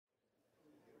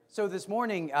So this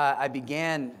morning, I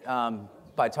began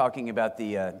by talking about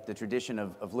the tradition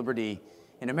of liberty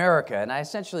in America, and I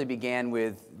essentially began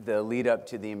with the lead up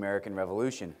to the American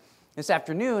Revolution. This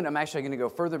afternoon, I'm actually going to go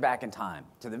further back in time,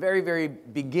 to the very, very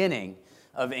beginning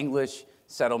of English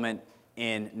settlement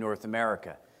in North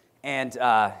America. And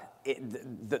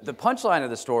the punchline of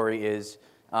the story is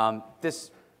this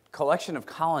collection of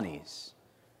colonies,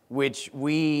 which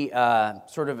we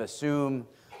sort of assume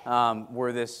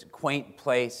were this quaint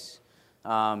place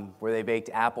where they baked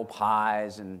apple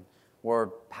pies and wore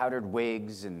powdered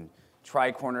wigs and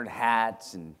tri-cornered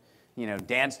hats and,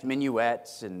 danced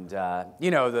minuets and,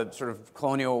 the sort of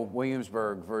colonial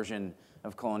Williamsburg version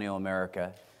of colonial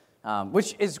America,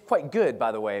 which is quite good,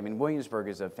 by the way. I mean, Williamsburg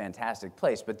is a fantastic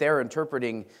place, but they're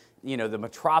interpreting, the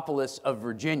metropolis of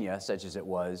Virginia, such as it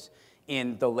was,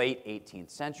 in the late 18th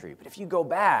century. But if you go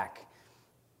back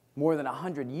more than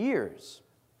 100 years,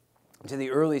 to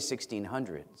the early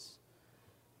 1600s,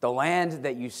 the land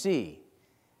that you see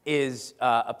is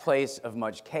a place of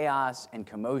much chaos and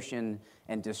commotion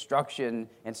and destruction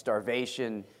and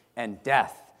starvation and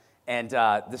death. And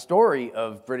the story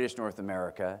of British North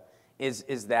America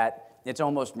is that it's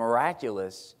almost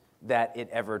miraculous that it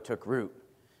ever took root.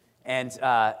 And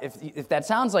if that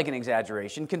sounds like an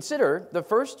exaggeration, consider the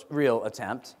first real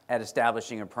attempt at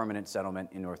establishing a permanent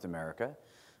settlement in North America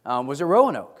was at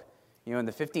Roanoke. In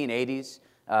the 1580s,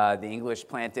 the English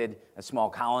planted a small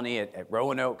colony at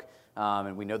Roanoke,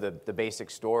 and we know the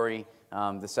basic story.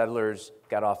 The settlers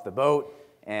got off the boat,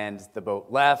 and the boat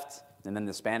left, and then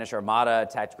the Spanish Armada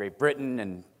attacked Great Britain,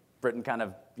 and Britain kind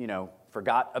of,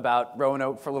 forgot about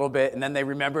Roanoke for a little bit, and then they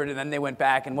remembered, and then they went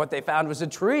back, and what they found was a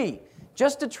tree,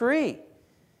 just a tree.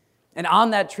 And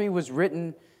on that tree was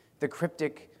written the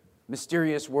cryptic,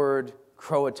 mysterious word,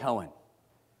 Croatoan.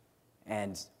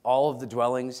 And all of the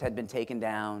dwellings had been taken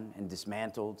down and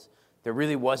dismantled. There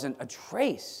really wasn't a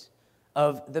trace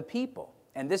of the people.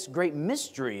 And this great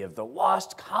mystery of the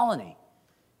lost colony,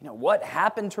 what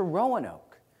happened to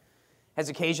Roanoke, has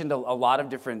occasioned a lot of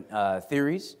different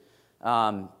theories,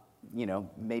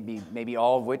 maybe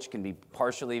all of which can be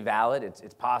partially valid.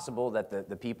 It's possible that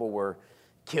the people were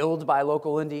killed by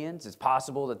local Indians. It's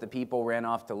possible that the people ran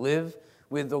off to live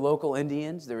with the local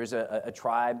Indians. There is a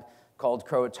tribe called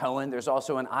Croatoan. There's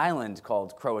also an island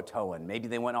called Croatoan. Maybe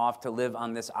they went off to live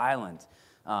on this island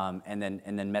and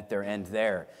then met their end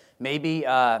there. Maybe, there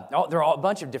are all a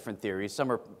bunch of different theories.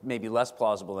 Some are maybe less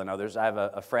plausible than others. I have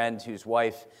a friend whose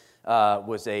wife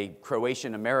was a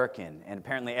Croatian American, and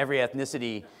apparently every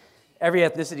ethnicity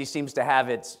seems to have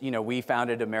its, we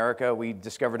founded America, we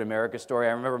discovered America story.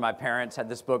 I remember my parents had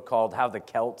this book called How the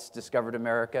Celts Discovered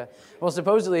America. Well,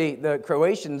 supposedly the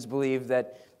Croatians believe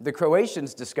that the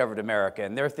Croatians discovered America,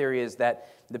 and their theory is that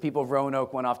the people of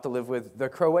Roanoke went off to live with the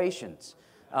Croatians.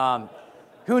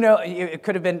 Who knows? It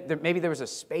could have been, maybe there was a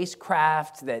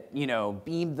spacecraft that,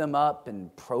 beamed them up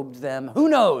and probed them. Who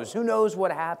knows? Who knows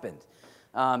what happened?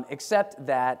 Except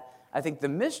that I think the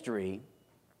mystery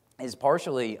is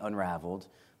partially unraveled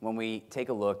when we take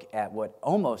a look at what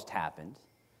almost happened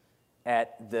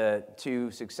at the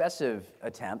two successive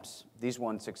attempts, these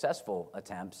one successful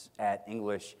attempts at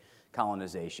English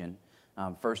colonization,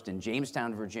 first in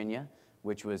Jamestown, Virginia,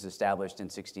 which was established in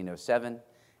 1607,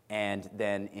 and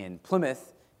then in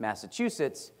Plymouth,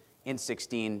 Massachusetts, in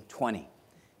 1620.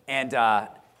 And,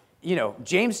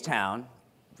 Jamestown,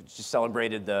 which just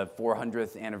celebrated the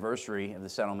 400th anniversary of the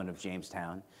settlement of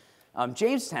Jamestown.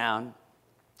 Jamestown,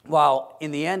 while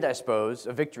in the end, I suppose,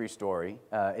 a victory story,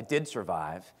 it did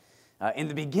survive. In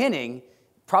the beginning,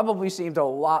 probably seemed a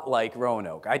lot like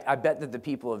Roanoke. I bet that the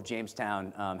people of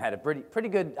Jamestown had a pretty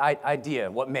good idea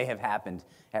what may have happened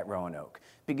at Roanoke,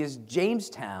 because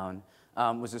Jamestown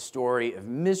was a story of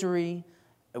misery,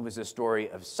 it was a story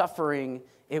of suffering,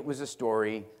 it was a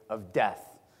story of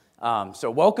death.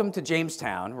 So welcome to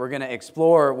Jamestown. We're going to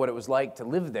explore what it was like to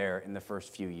live there in the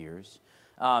first few years.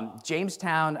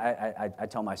 Jamestown, I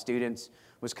tell my students,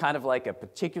 was kind of like a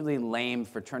particularly lame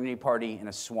fraternity party in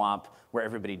a swamp where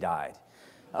everybody died.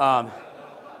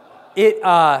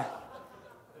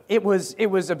 It was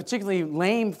a particularly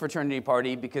lame fraternity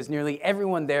party because nearly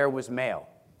everyone there was male.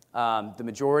 The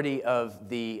majority of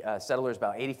the settlers,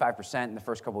 about 85% in the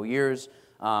first couple of years,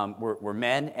 were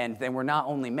men, and they were not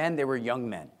only men, they were young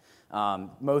men.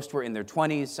 Most were in their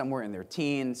 20s, some were in their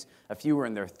teens, a few were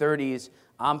in their 30s.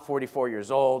 I'm 44 years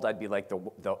old. I'd be like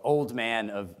the old man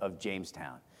of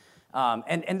Jamestown.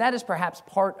 And that is perhaps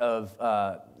part of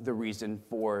the reason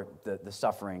for the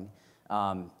suffering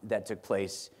that took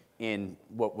place in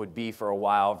what would be for a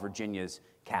while Virginia's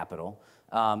capital.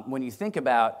 When you think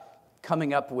about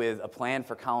coming up with a plan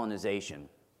for colonization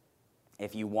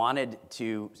if you wanted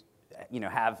to,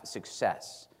 have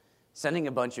success, sending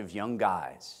a bunch of young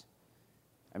guys,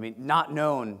 not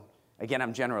known, again,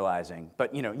 I'm generalizing,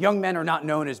 but, young men are not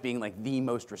known as being like the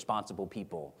most responsible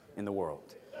people in the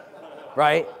world,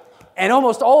 right? And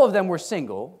almost all of them were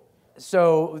single,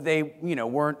 so they,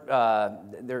 weren't,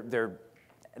 their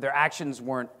actions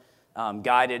weren't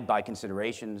guided by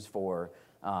considerations for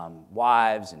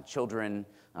wives and children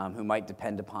who might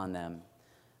depend upon them.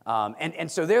 And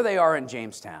so there they are in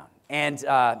Jamestown. And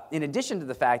in addition to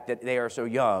the fact that they are so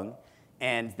young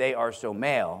and they are so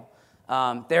male,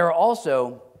 they are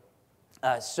also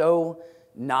so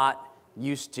not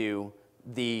used to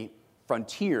the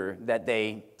frontier that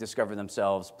they discover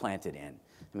themselves planted in.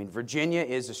 Virginia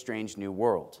is a strange new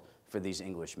world for these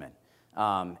Englishmen.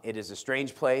 It is a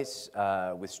strange place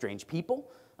with strange people.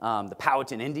 The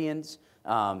Powhatan Indians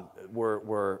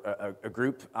were a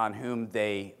group on whom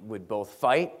they would both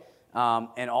fight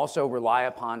and also rely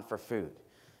upon for food.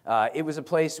 It was a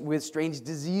place with strange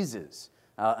diseases.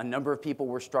 A number of people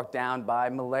were struck down by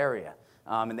malaria.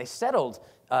 And they settled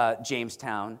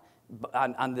Jamestown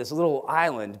on this little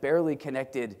island, barely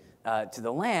connected to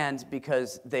the land,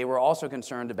 because they were also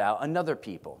concerned about another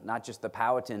people, not just the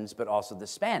Powhatans, but also the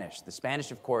Spanish. The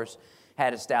Spanish, of course,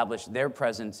 had established their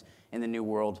presence in the New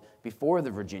World before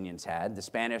the Virginians had. The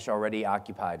Spanish already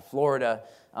occupied Florida.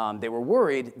 They were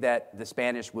worried that the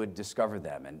Spanish would discover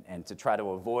them, and to try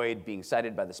to avoid being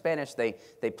sighted by the Spanish, they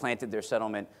planted their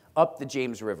settlement up the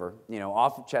James River,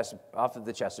 off of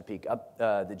the Chesapeake, up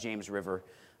the James River,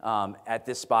 at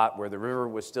this spot where the river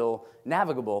was still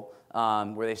navigable,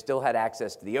 where they still had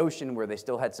access to the ocean, where they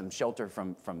still had some shelter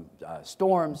from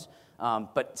storms,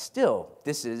 but still,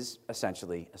 this is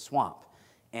essentially a swamp.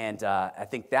 And I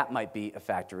think that might be a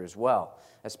factor as well,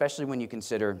 especially when you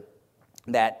consider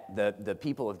that the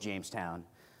people of Jamestown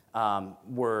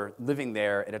were living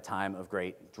there at a time of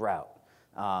great drought.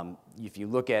 If you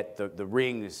look at the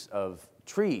rings of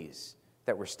trees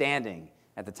that were standing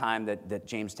at the time that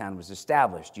Jamestown was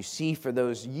established, you see for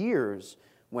those years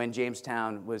when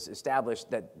Jamestown was established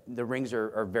that the rings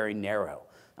are very narrow.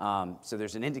 So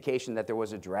there's an indication that there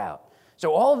was a drought.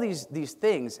 So all of these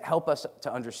things help us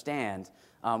to understand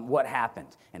what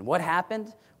happened. And what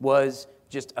happened was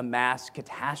just a mass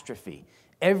catastrophe.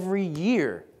 Every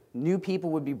year, new people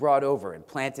would be brought over and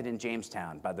planted in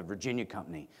Jamestown by the Virginia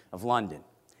Company of London.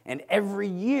 And every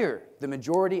year, the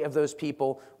majority of those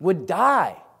people would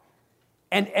die.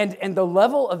 And the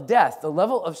level of death, the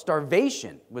level of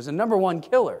starvation was the number one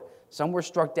killer. Some were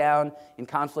struck down in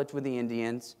conflict with the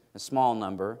Indians, a small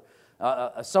number.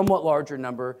 A somewhat larger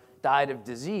number died of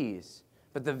disease.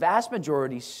 But the vast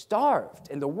majority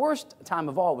starved. And the worst time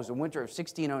of all was the winter of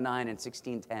 1609 and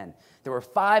 1610. There were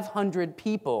 500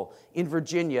 people in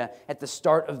Virginia at the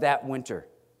start of that winter.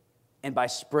 And by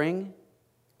spring,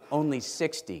 only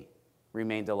 60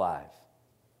 remained alive.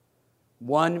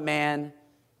 One man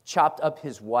chopped up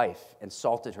his wife and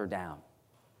salted her down.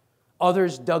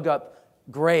 Others dug up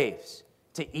graves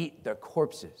to eat their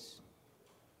corpses.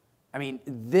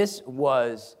 This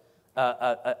was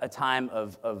a time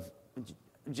of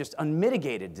just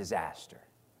unmitigated disaster.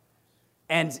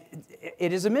 And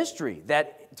it is a mystery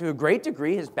that, to a great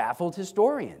degree, has baffled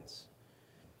historians.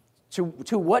 To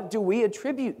what do we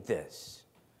attribute this?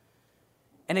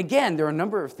 And again, there are a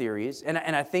number of theories, and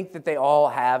I think that they all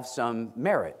have some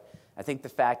merit. I think the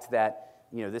fact that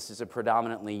this is a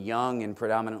predominantly young and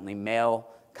predominantly male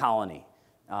colony,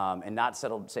 and not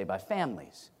settled, say, by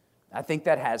families, I think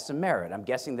that has some merit. I'm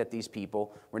guessing that these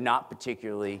people were not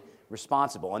particularly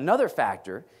responsible. Another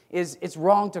factor is it's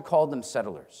wrong to call them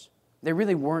settlers. They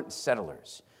really weren't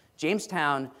settlers.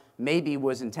 Jamestown maybe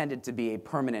was intended to be a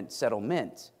permanent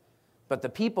settlement, but the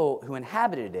people who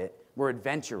inhabited it were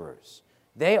adventurers.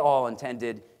 They all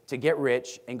intended to get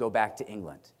rich and go back to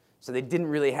England. So they didn't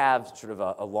really have sort of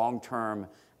a long-term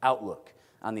outlook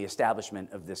on the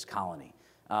establishment of this colony.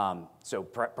 So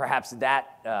perhaps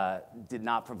that did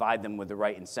not provide them with the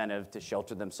right incentive to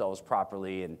shelter themselves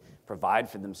properly and provide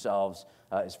for themselves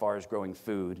as far as growing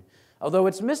food. Although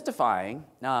it's mystifying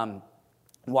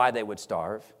why they would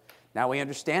starve. Now, we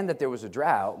understand that there was a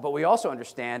drought, but we also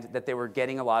understand that they were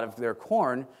getting a lot of their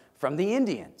corn from the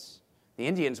Indians. The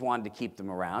Indians wanted to keep them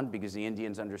around because the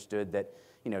Indians understood that,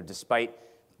 despite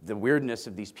the weirdness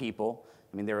of these people,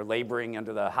 they were laboring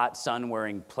under the hot sun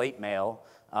wearing plate mail,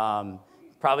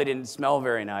 probably didn't smell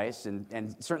very nice,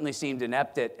 and certainly seemed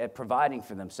inept at providing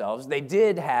for themselves. They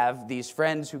did have these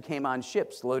friends who came on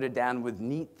ships loaded down with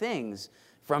neat things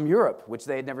from Europe, which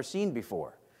they had never seen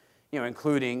before,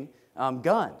 including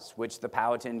guns, which the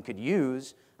Powhatan could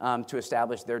use to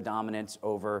establish their dominance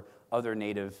over other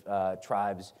native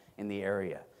tribes in the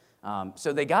area.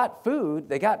 So they got food,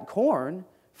 they got corn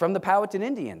from the Powhatan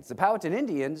Indians. The Powhatan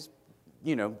Indians,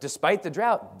 despite the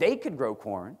drought, they could grow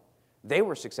corn. They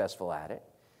were successful at it.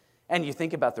 And you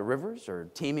think about the rivers are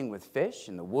teeming with fish,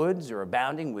 and the woods are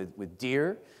abounding with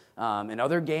deer and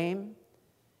other game.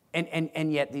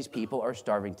 And yet these people are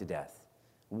starving to death.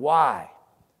 Why?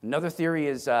 Another theory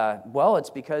is, it's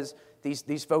because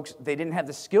these folks, they didn't have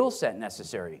the skill set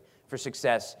necessary for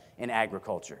success in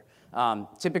agriculture.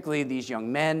 Typically, these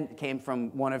young men came from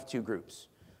one of two groups.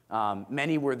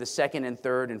 Many were the second and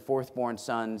third and fourth born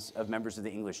sons of members of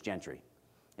the English gentry.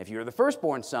 If you were the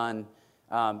firstborn son,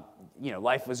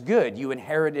 life was good. You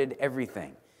inherited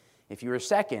everything. If you were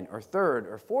second or third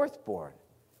or fourth born,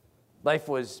 life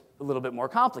was a little bit more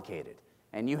complicated,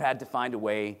 and you had to find a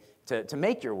way to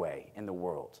make your way in the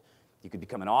world. You could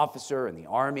become an officer in the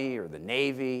Army or the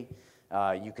Navy.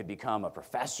 You could become a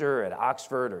professor at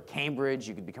Oxford or Cambridge.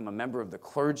 You could become a member of the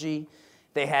clergy.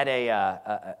 They had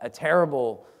a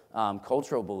terrible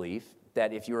cultural belief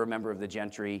that if you were a member of the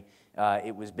gentry,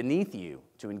 it was beneath you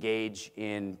to engage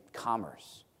in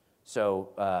commerce.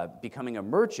 So becoming a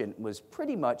merchant was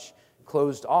pretty much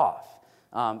closed off.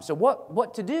 So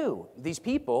what to do? These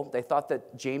people, they thought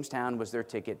that Jamestown was their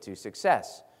ticket to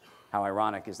success. How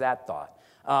ironic is that thought?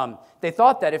 They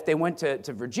thought that if they went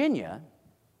to Virginia,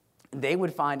 they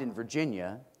would find in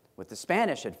Virginia what the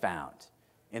Spanish had found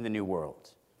in the New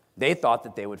World. They thought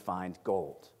that they would find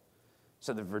gold.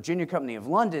 So the Virginia Company of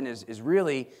London is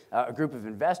really a group of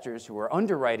investors who are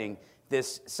underwriting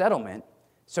this settlement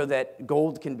so that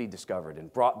gold can be discovered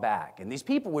and brought back. And these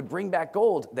people would bring back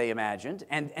gold, they imagined,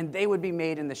 and they would be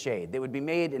made in the shade. They would be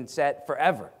made and set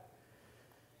forever.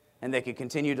 And they could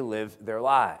continue to live their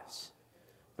lives.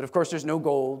 But of course, there's no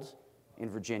gold in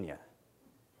Virginia.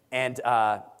 And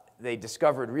they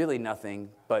discovered really nothing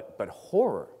but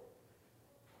horror.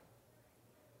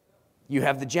 You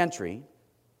have the gentry.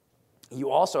 You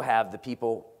also have the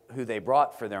people who they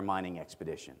brought for their mining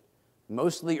expedition,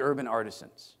 mostly urban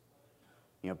artisans.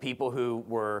 People who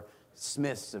were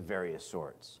smiths of various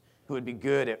sorts, who would be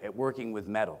good at working with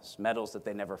metals that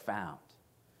they never found.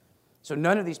 So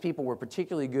none of these people were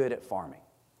particularly good at farming,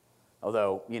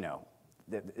 although,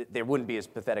 they wouldn't be as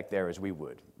pathetic there as we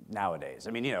would nowadays.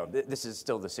 I mean, this is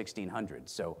still the 1600s,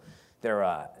 so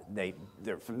they're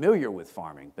familiar with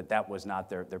farming, but that was not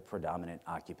their predominant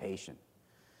occupation.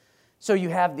 So you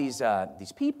have these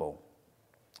people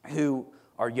who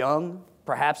are young,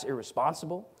 perhaps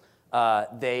irresponsible.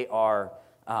 They are,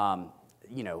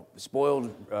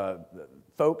 spoiled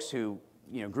folks who,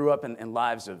 grew up in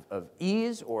lives of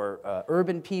ease, or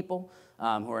urban people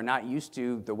who are not used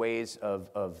to the ways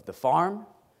of the farm.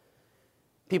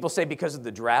 People say because of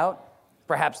the drought,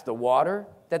 perhaps the water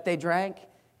that they drank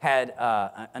had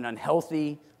an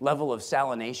unhealthy level of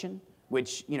salination,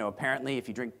 which, apparently if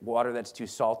you drink water that's too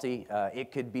salty,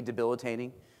 it could be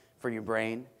debilitating for your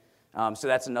brain. So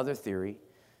that's another theory.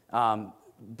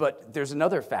 But there's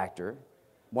another factor,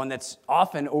 one that's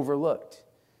often overlooked,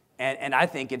 and I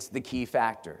think it's the key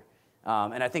factor.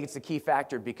 And I think it's the key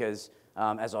factor because,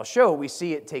 as I'll show, we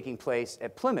see it taking place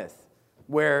at Plymouth,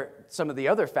 where some of the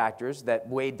other factors that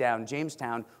weighed down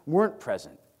Jamestown weren't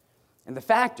present. And the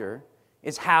factor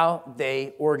is how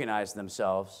they organized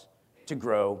themselves to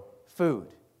grow food.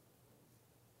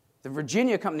 The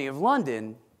Virginia Company of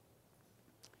London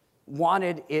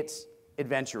wanted its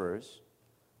adventurers,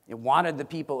 it wanted the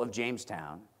people of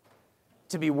Jamestown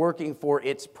to be working for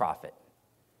its profit.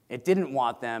 It didn't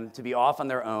want them to be off on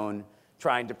their own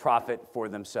trying to profit for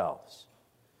themselves.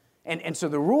 And so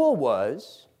the rule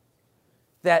was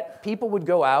that people would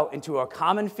go out into a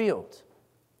common field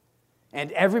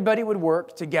and everybody would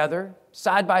work together,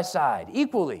 side by side,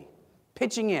 equally,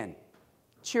 pitching in,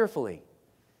 cheerfully.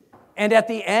 And at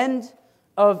the end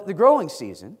of the growing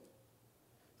season,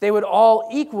 they would all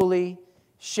equally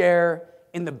share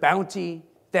in the bounty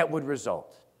that would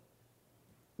result.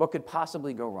 What could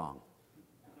possibly go wrong?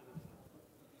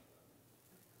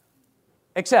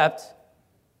 Except,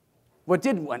 what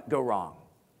did go wrong?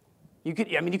 You could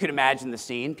imagine the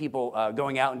scene, people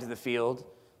going out into the field,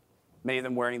 many of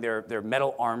them wearing their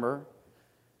metal armor,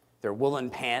 their woolen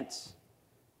pants,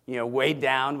 weighed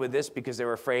down with this because they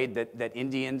were afraid that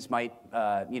Indians might,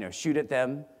 shoot at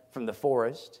them from the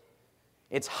forest.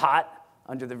 It's hot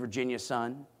under the Virginia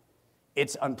sun.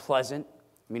 It's unpleasant.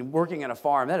 Working on a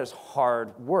farm, that is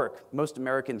hard work. Most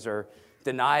Americans are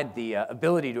denied the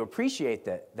ability to appreciate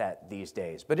that these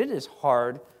days, but it is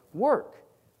hard work.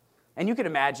 And you can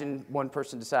imagine one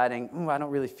person deciding, I don't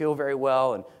really feel very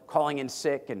well, and calling in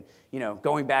sick, and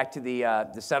going back to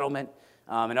the settlement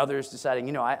and others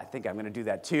deciding, I think I'm going to do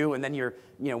that too. And then you're,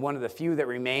 one of the few that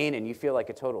remain, and you feel like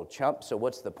a total chump. So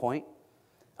what's the point?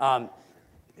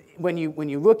 When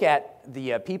you look at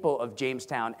the people of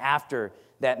Jamestown after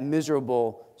that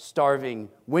miserable, starving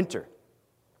winter,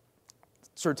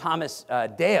 Sir Thomas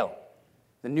Dale,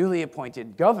 the newly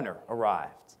appointed governor,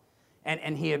 arrived,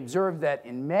 and he observed that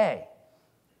in May,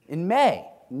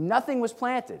 nothing was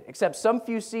planted except some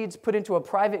few seeds put into a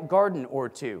private garden or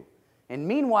two. And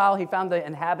meanwhile, he found the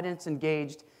inhabitants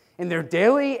engaged in their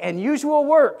daily and usual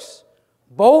works,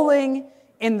 bowling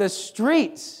in the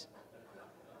streets.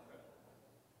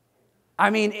 I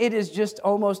mean, it is just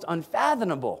almost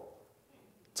unfathomable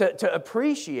to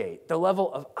appreciate the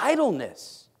level of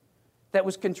idleness that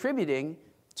was contributing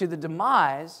to the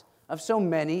demise of so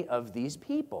many of these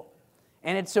people.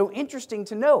 And it's so interesting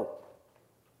to note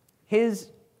his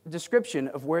description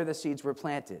of where the seeds were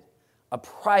planted, a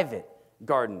private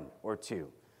garden or two,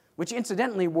 which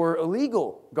incidentally were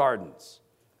illegal gardens.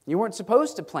 You weren't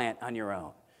supposed to plant on your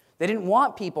own. They didn't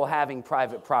want people having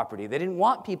private property. They didn't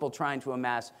want people trying to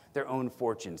amass their own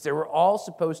fortunes. They were all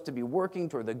supposed to be working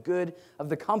toward the good of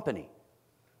the company.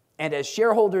 And as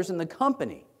shareholders in the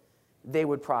company, they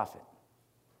would profit.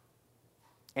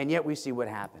 And yet we see what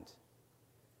happened.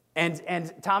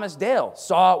 And Thomas Dale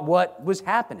saw what was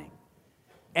happening.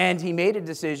 And he made a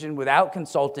decision without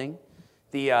consulting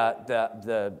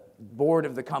the board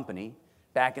of the company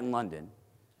back in London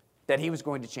that he was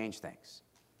going to change things.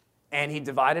 And he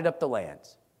divided up the land.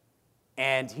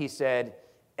 And he said,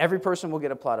 every person will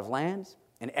get a plot of land,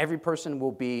 and every person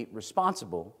will be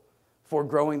responsible for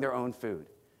growing their own food.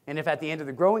 And if at the end of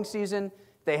the growing season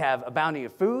they have a bounty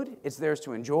of food, it's theirs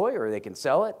to enjoy, or they can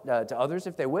sell it to others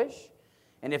if they wish.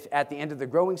 And if at the end of the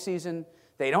growing season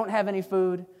they don't have any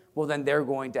food, well, then they're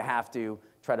going to have to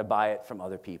try to buy it from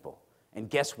other people. And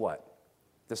guess what?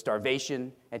 The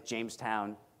starvation at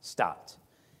Jamestown stopped.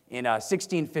 In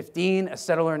 1615, a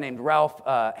settler named Ralph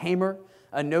Hamer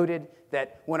noted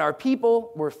that when our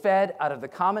people were fed out of the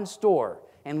common store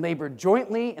and labored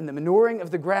jointly in the manuring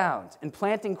of the ground and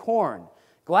planting corn,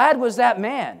 glad was that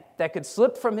man that could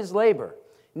slip from his labor.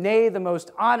 Nay, the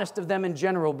most honest of them in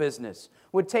general business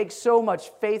would take so much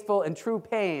faithful and true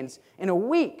pains in a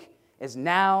week as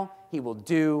now he will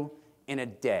do in a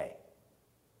day.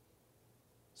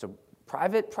 So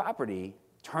private property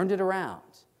turned it around.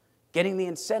 Getting the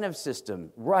incentive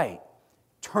system right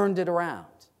turned it around.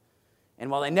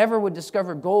 And while they never would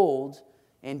discover gold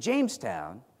in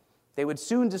Jamestown, they would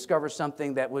soon discover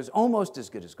something that was almost as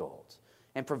good as gold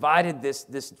and provided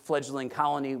this fledgling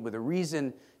colony with a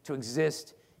reason to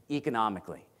exist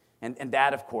economically. And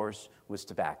that, of course, was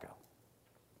tobacco.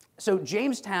 So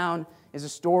Jamestown is a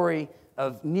story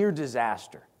of near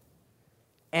disaster.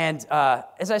 And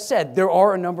as I said, there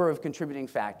are a number of contributing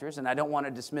factors, and I don't want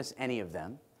to dismiss any of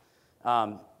them.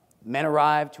 Men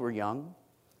arrived who were young.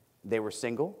 They were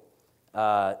single.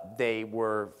 They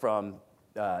were from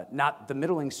not the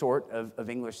middling sort of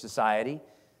English society,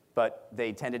 but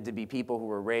they tended to be people who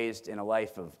were raised in a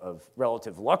life of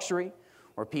relative luxury,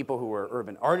 or people who were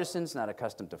urban artisans not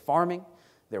accustomed to farming.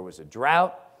 There was a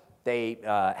drought. They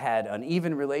had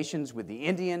uneven relations with the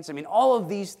Indians. I mean, all of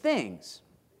these things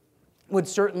would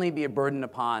certainly be a burden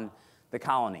upon the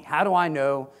colony. How do I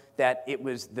know that it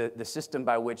was the system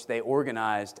by which they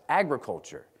organized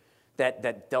agriculture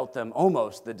that dealt them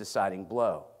almost the deciding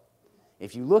blow?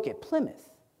 If you look at Plymouth,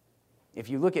 if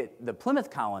you look at the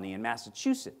Plymouth colony in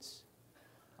Massachusetts,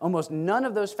 almost none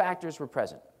of those factors were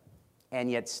present. And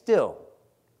yet still,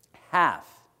 half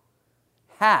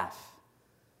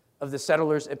of the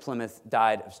settlers at Plymouth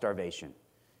died of starvation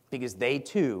because they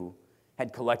too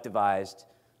had collectivized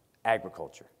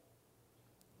agriculture.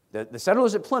 The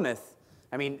settlers at Plymouth,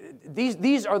 I mean,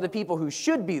 these are the people who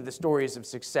should be the stories of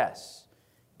success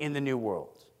in the New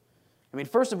World. I mean,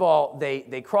 first of all,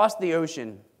 they crossed the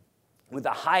ocean with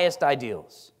the highest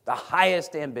ideals, the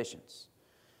highest ambitions.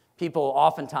 People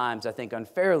oftentimes, I think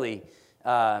unfairly,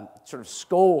 sort of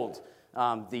scold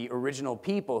the original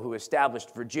people who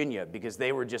established Virginia because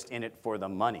they were just in it for the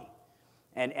money.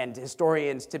 And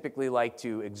historians typically like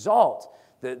to exalt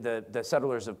the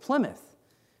settlers of Plymouth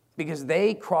because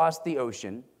they crossed the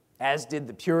ocean, as did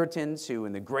the Puritans, who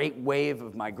in the great wave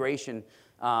of migration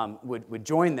would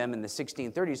join them in the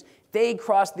 1630s. They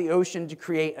crossed the ocean to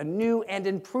create a new and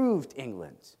improved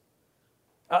England,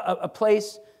 a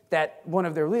place that one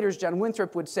of their leaders, John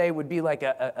Winthrop, would say would be like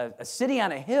a city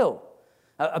on a hill,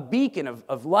 a beacon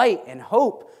of light and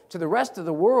hope to the rest of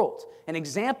the world, an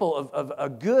example of a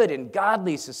good and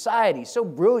godly society, so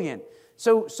brilliant,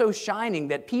 so shining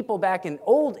that people back in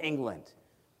old England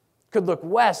could look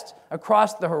west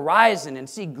across the horizon and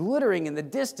see glittering in the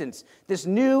distance this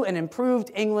new and improved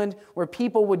England where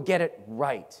people would get it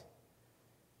right.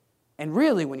 And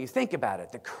really, when you think about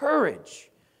it, the courage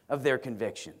of their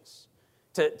convictions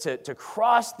to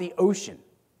cross the ocean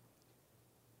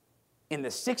in the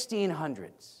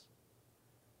 1600s,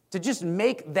 to just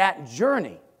make that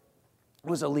journey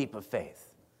was a leap of faith.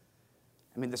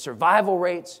 I mean, the survival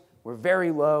rates were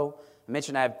very low. I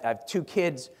mentioned I have 2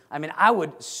 kids. I mean, I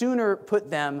would sooner put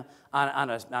them on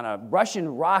a Russian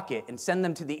rocket and send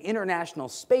them to the International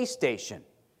Space Station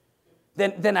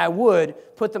than I would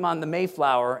put them on the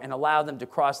Mayflower and allow them to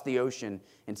cross the ocean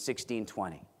in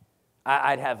 1620.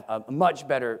 I'd have a much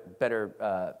better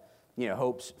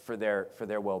hopes for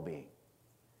their well-being.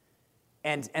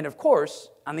 And of course,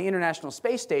 on the International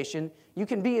Space Station, you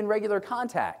can be in regular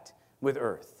contact with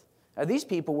Earth. These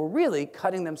people were really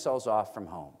cutting themselves off from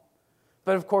home.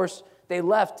 But of course, they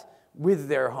left with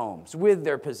their homes, with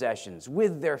their possessions,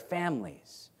 with their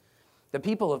families. The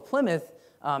people of Plymouth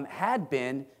had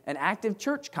been an active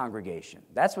church congregation.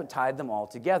 That's what tied them all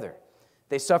together.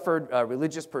 They suffered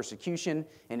religious persecution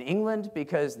in England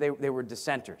because they were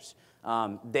dissenters.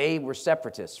 They were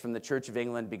separatists from the Church of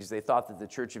England because they thought that the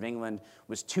Church of England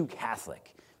was too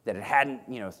Catholic, that it hadn't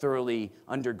thoroughly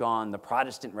undergone the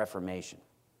Protestant Reformation.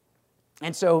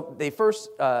 And so they first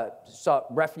sought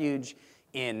refuge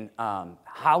in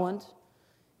Holland,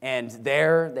 and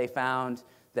there they found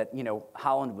that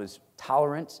Holland was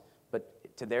tolerant,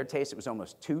 but to their taste it was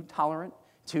almost too tolerant,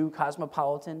 too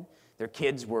cosmopolitan. Their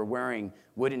kids were wearing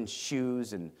wooden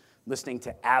shoes and listening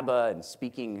to ABBA and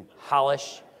speaking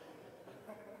Hollish,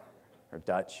 or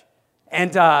Dutch.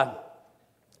 And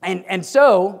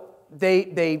so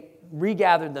they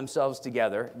regathered themselves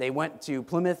together. They went to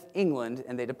Plymouth, England,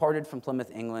 and they departed from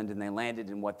Plymouth, England, and they landed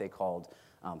in what they called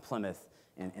Plymouth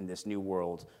in this new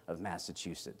world of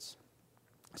Massachusetts.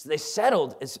 So they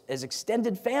settled as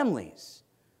extended families,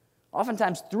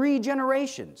 oftentimes 3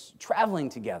 generations traveling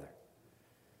together.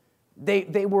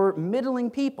 They were middling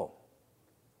people.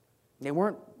 They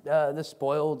weren't the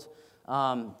spoiled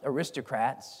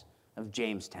aristocrats of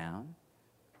Jamestown,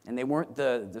 and they weren't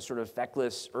the sort of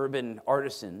feckless urban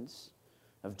artisans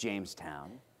of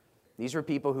Jamestown. These were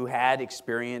people who had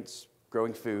experience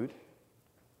growing food.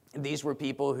 And these were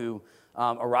people who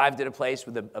arrived at a place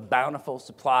with a bountiful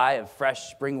supply of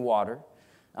fresh spring water.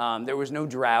 There was no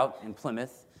drought in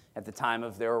Plymouth at the time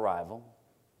of their arrival.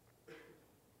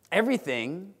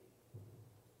 Everything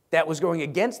that was going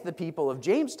against the people of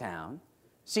Jamestown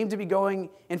seemed to be going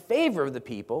in favor of the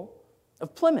people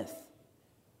of Plymouth.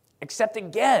 Except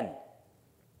again,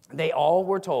 they all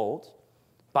were told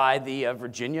by the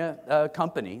Virginia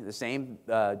company, the same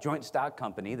joint stock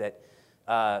company that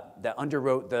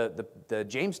underwrote the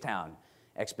Jamestown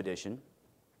expedition.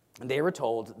 They were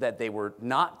told that they were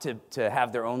not to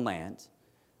have their own land.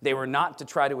 They were not to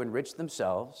try to enrich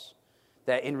themselves.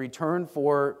 That in return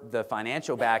for the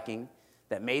financial backing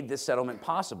that made this settlement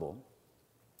possible,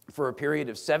 for a period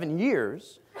of 7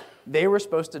 years, they were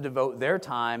supposed to devote their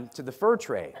time to the fur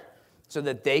trade so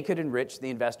that they could enrich the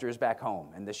investors back home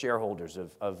and the shareholders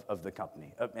of the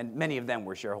company. And many of them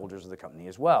were shareholders of the company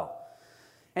as well.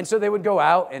 And so they would go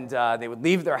out and they would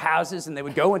leave their houses and they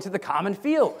would go into the common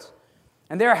fields.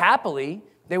 And there happily,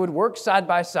 they would work side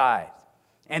by side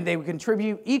and they would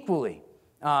contribute equally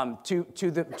to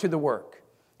the work.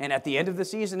 And at the end of the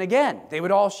season, again, they would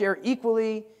all share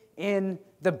equally in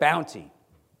the bounty.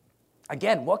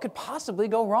 Again, what could possibly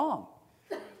go wrong?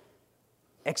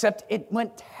 Except it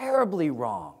went terribly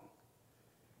wrong.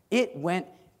 It went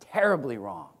terribly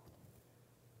wrong.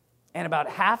 And about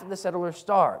half of the settlers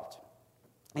starved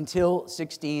until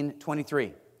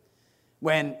 1623,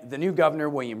 when the new governor,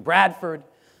 William Bradford,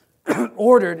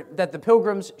 ordered that the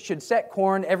Pilgrims should set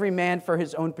corn every man for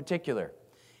his own particular,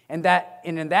 and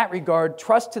in that regard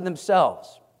trust to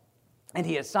themselves. And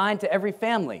he assigned to every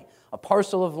family a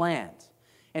parcel of land,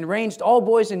 and ranged all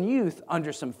boys and youth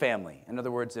under some family. In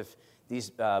other words, if these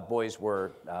boys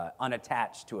were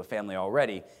unattached to a family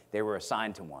already, they were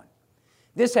assigned to one.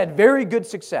 This had very good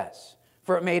success,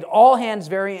 for it made all hands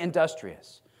very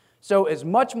industrious. So as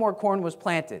much more corn was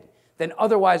planted than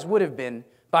otherwise would have been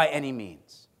by any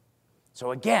means.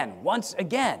 So again, once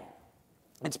again,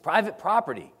 it's private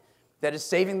property that is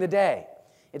saving the day.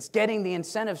 It's getting the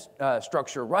incentive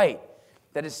structure right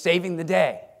that is saving the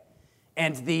day.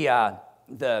 And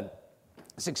the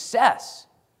success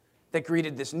that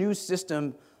greeted this new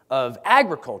system of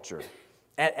agriculture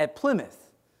at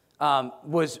Plymouth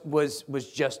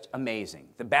was just amazing.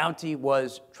 The bounty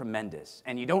was tremendous.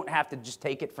 And you don't have to just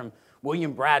take it from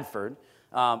William Bradford.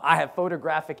 I have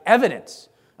photographic evidence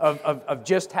of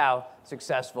just how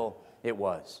successful it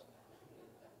was.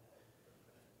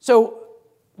 So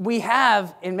we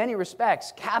have, in many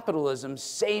respects, capitalism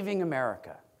saving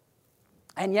America.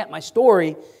 And yet my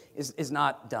story is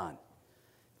not done.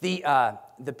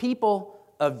 The people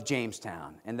of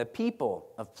Jamestown and the people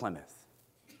of Plymouth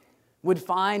would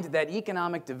find that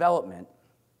economic development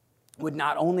would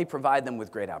not only provide them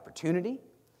with great opportunity,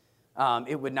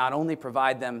 it would not only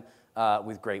provide them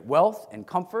with great wealth and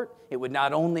comfort, it would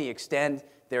not only extend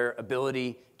their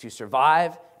ability to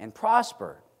survive and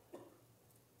prosper,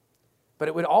 but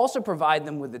it would also provide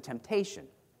them with the temptation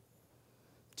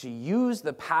to use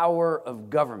the power of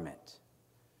government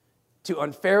to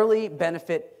unfairly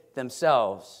benefit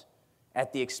themselves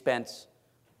at the expense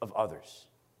of others.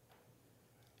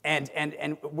 And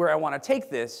where I want to take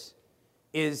this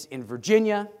is in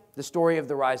Virginia, the story of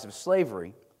the rise of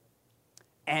slavery,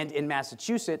 and in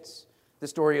Massachusetts, the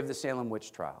story of the Salem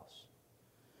witch trials.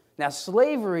 Now,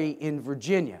 slavery in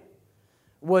Virginia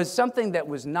was something that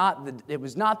was not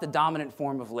the dominant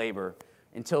form of labor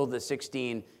until the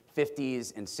 1650s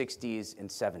and 60s and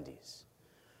 70s.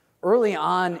 Early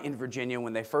on in Virginia,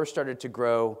 when they first started to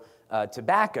grow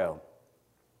tobacco,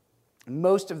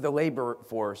 most of the labor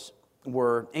force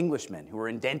were Englishmen who were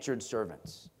indentured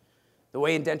servants. The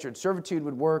way indentured servitude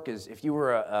would work is if you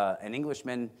were an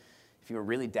Englishman, if you were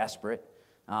really desperate,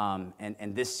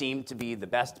 and this seemed to be the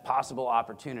best possible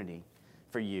opportunity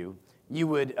for you, you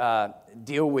would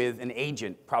deal with an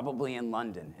agent, probably in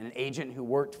London, an agent who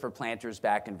worked for planters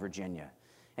back in Virginia.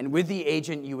 And with the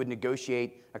agent, you would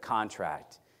negotiate a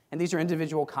contract. And these are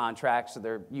individual contracts, so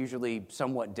they're usually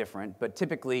somewhat different, but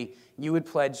typically you would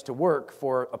pledge to work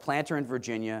for a planter in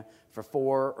Virginia for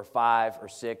 4 or 5 or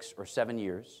 6 or 7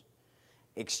 years.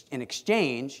 In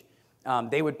exchange,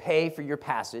 they would pay for your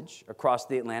passage across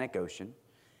the Atlantic Ocean,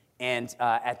 and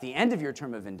at the end of your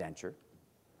term of indenture,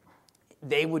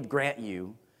 they would grant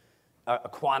you a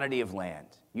quantity of land,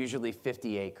 usually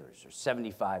 50 acres or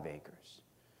 75 acres.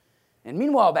 And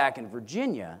meanwhile, back in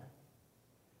Virginia,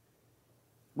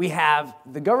 we have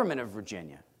the government of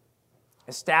Virginia,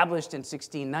 established in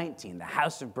 1619, the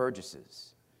House of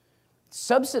Burgesses,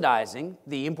 subsidizing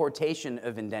the importation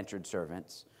of indentured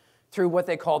servants through what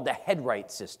they called the headright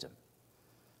system.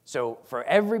 So for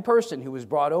every person who was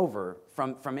brought over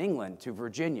from England to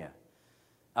Virginia,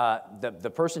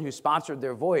 the person who sponsored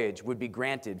their voyage would be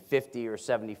granted 50 or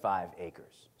 75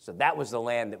 acres. So that was the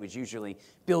land that was usually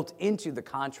built into the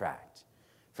contract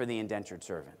for the indentured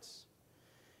servants.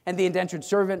 And the indentured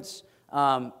servants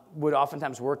would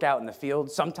oftentimes work out in the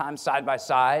field, sometimes side by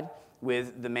side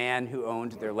with the man who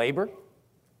owned their labor.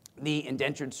 The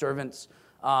indentured servants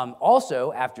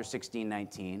also, after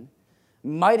 1619,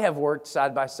 might have worked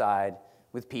side by side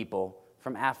with people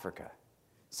from Africa.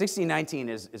 1619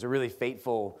 is a really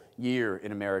fateful year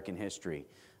in American history.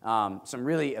 Some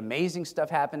really amazing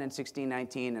stuff happened in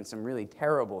 1619, and some really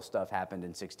terrible stuff happened in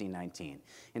 1619. In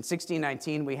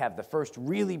 1619, we have the first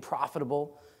really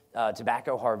profitable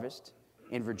tobacco harvest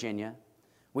in Virginia.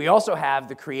 We also have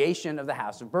the creation of the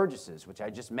House of Burgesses, which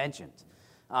I just mentioned.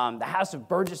 The House of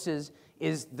Burgesses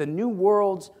is the New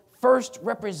World's first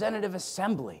representative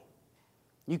assembly.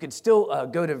 You could still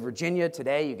go to Virginia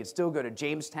today. You could still go to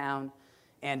Jamestown,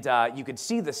 and you could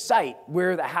see the site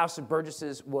where the House of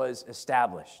Burgesses was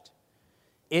established.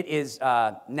 It is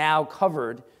now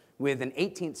covered with an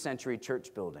 18th century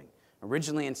church building.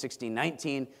 Originally in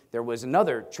 1619, there was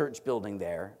another church building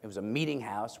there. It was a meeting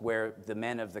house where the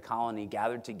men of the colony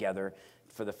gathered together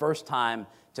for the first time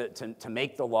to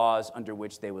make the laws under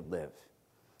which they would live.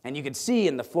 And you could see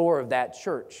in the floor of that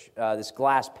church this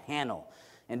glass panel.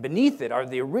 And beneath it are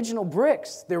the original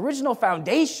bricks, the original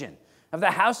foundation of the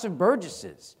House of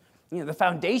Burgesses, the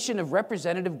foundation of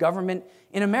representative government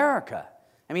in America.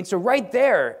 I mean, so right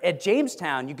there at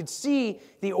Jamestown, you could see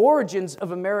the origins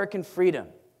of American freedom.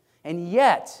 And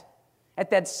yet,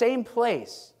 at that same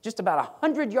place, just about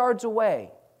 100 yards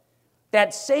away,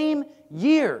 that same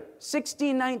year,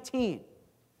 1619,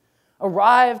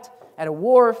 arrived at a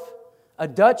wharf a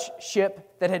Dutch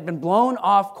ship that had been blown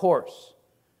off course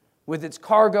with its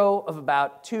cargo of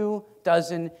about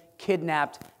 24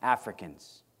 kidnapped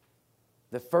Africans,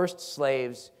 the first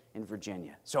slaves in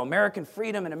Virginia. So American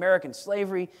freedom and American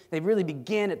slavery, they really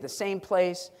begin at the same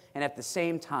place and at the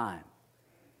same time.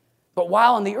 But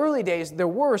while in the early days there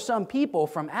were some people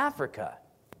from Africa,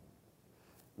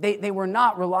 they were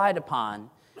not relied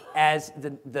upon as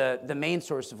the main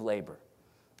source of labor,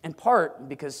 in part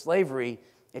because slavery,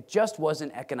 it just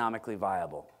wasn't economically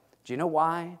viable. Do you know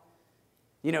why?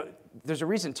 There's a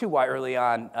reason, too, why early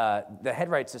on the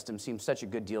headright system seemed such a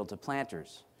good deal to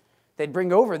planters. They'd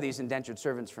bring over these indentured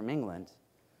servants from England,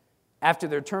 After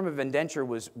their term of indenture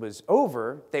was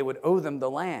over, they would owe them the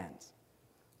land.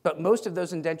 But most of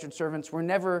those indentured servants were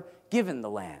never given the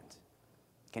land.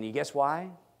 Can you guess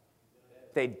why?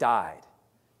 They died.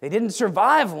 They didn't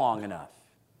survive long enough.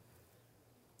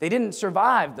 They didn't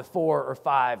survive the 4 or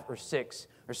 5 or 6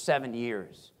 or 7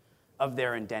 years of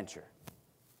their indenture.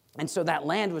 And so that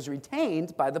land was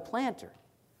retained by the planter.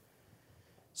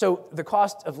 So the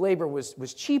cost of labor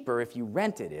was cheaper if you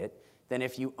rented it than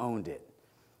if you owned it.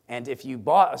 And if you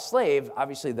bought a slave,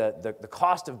 obviously the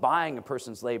cost of buying a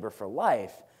person's labor for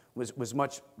life was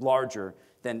much larger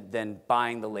than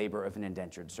buying the labor of an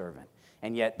indentured servant.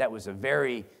 And yet that was a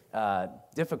very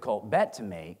difficult bet to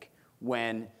make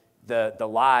when the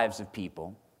lives of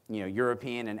people,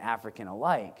 European and African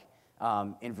alike,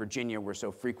 in Virginia were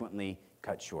so frequently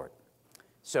cut short.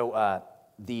 So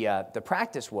the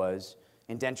practice was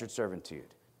indentured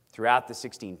servitude throughout the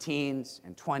 16 teens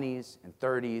and 20s and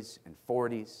 30s and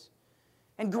 40s.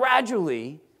 And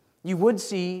gradually, you would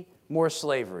see more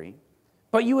slavery,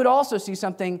 but you would also see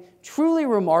something truly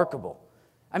remarkable.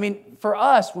 I mean, for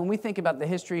us, when we think about the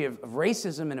history of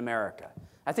racism in America,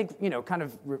 I think, kind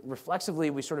of reflexively,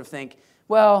 we sort of think,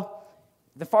 well,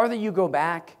 the farther you go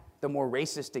back, the more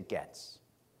racist it gets,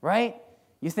 right?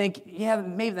 You think, yeah,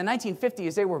 maybe the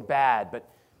 1950s, they were bad, but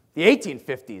the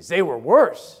 1850s, they were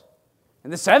worse. In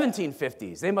the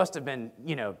 1750s, they must have been,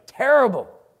 terrible.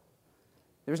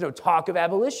 There was no talk of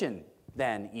abolition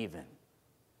then, even.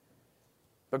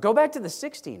 But go back to the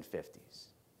 1650s.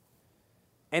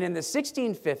 And in the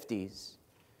 1650s,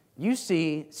 you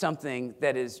see something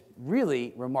that is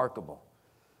really remarkable.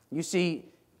 You see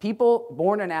people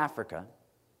born in Africa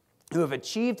who have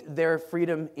achieved their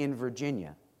freedom in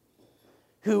Virginia,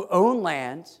 who own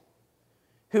land,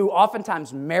 who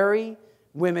oftentimes marry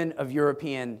women of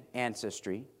European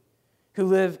ancestry, who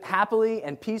live happily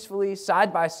and peacefully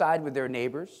side by side with their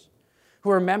neighbors, who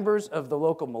are members of the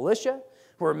local militia,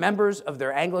 who are members of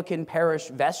their Anglican parish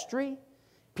vestry,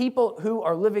 people who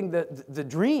are living the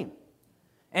dream.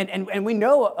 And we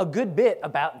know a good bit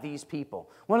about these people.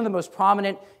 One of the most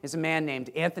prominent is a man named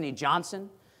Anthony Johnson.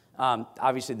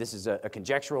 Obviously, this is a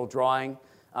conjectural drawing.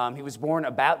 He was born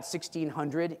about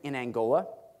 1600 in Angola.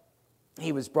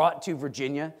 He was brought to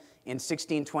Virginia in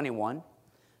 1621.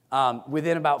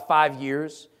 Within about 5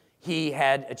 years, he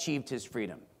had achieved his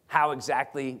freedom. How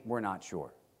exactly, we're not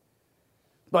sure.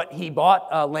 But he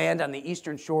bought land on the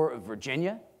eastern shore of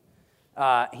Virginia.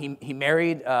 He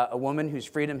married a woman whose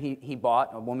freedom he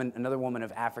bought, another woman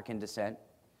of African descent.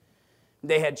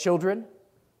 They had children.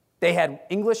 They had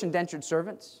English indentured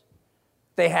servants.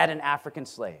 They had an African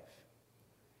slave.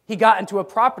 He got into a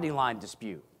property line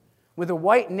dispute with a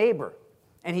white neighbor,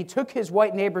 and he took his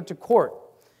white neighbor to court,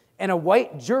 and a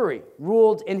white jury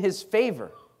ruled in his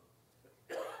favor.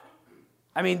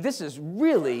 I mean, this is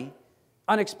really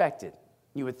unexpected,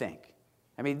 you would think.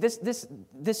 I mean, this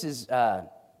is a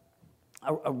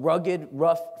rugged,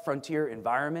 rough frontier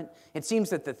environment. It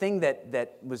seems that the thing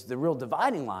that was the real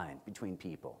dividing line between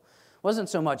people wasn't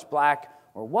so much black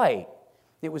or white,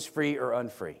 it was free or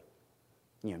unfree.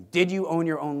 Did you own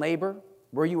your own labor?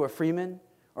 Were you a freeman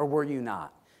or were you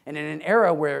not? And in an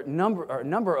era where a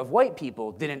number of white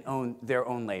people didn't own their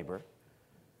own labor,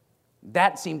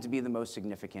 that seemed to be the most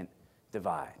significant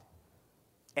divide.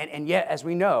 And yet, as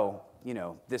we know,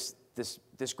 this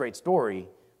great story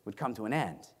would come to an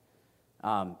end.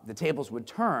 The tables would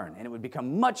turn, and it would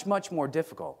become much, much more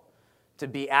difficult to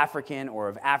be African or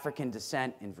of African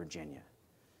descent in Virginia.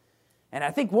 And I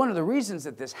think one of the reasons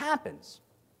that this happens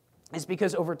is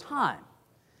because over time,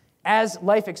 as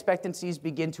life expectancies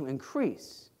begin to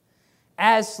increase,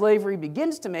 as slavery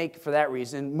begins to make, for that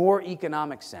reason, more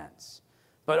economic sense,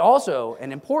 but also,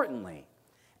 and importantly,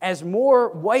 as more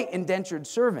white indentured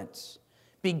servants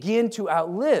begin to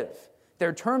outlive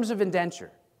their terms of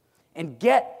indenture and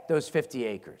get those 50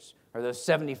 acres or those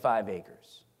 75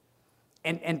 acres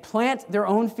and plant their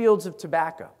own fields of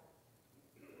tobacco,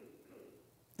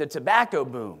 the tobacco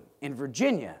boom in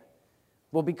Virginia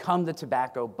will become the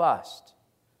tobacco bust.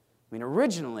 I mean,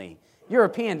 originally,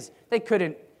 Europeans, they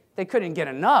couldn't get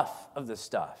enough of the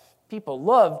stuff. People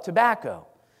loved tobacco.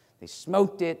 They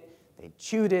smoked it, they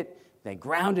chewed it, they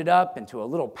ground it up into a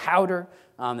little powder.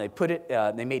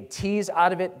 They made teas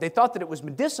out of it. They thought that it was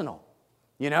medicinal,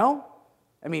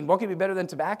 I mean, what could be better than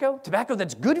tobacco? Tobacco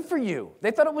that's good for you. They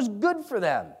thought it was good for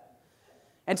them.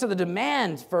 And so the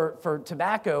demand for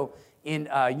tobacco in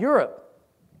Europe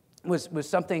was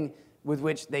something with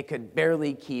which they could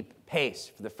barely keep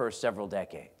pace for the first several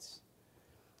decades.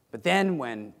 But then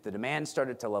when the demand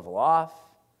started to level off,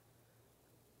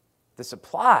 the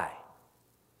supply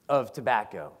of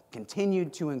tobacco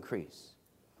continued to increase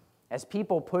as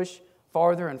people push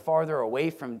farther and farther away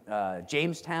from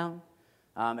Jamestown.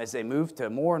 As they moved to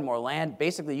more and more land,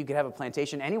 basically you could have a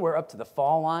plantation anywhere up to the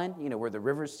fall line, where the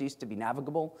rivers cease to be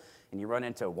navigable, and you run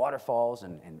into waterfalls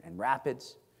and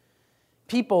rapids.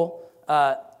 People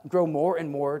grow more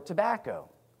and more tobacco.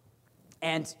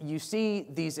 And you see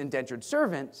these indentured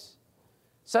servants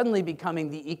suddenly becoming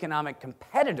the economic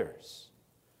competitors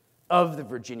of the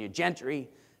Virginia gentry,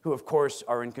 who, of course,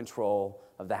 are in control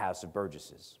of the House of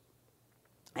Burgesses.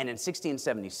 And in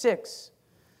 1676,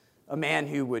 a man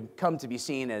who would come to be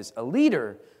seen as a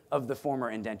leader of the former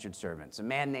indentured servants, a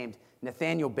man named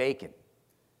Nathaniel Bacon,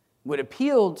 would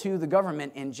appeal to the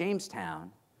government in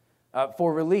Jamestown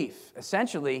for relief.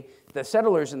 Essentially, the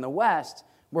settlers in the West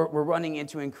were running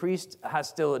into increased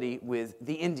hostility with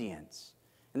the Indians.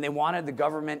 And they wanted the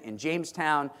government in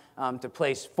Jamestown to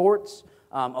place forts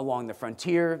along the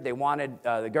frontier. They wanted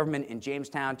the government in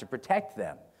Jamestown to protect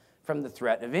them from the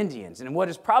threat of Indians. And what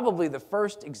is probably the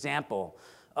first example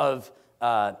of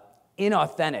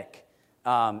inauthentic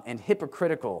and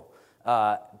hypocritical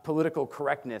political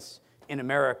correctness in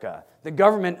America, the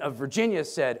government of Virginia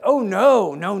said, "Oh,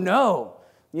 no, no,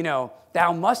 no.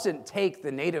 Thou mustn't take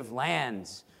the native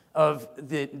lands of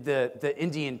the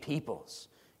Indian peoples.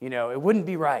 It wouldn't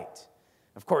be right."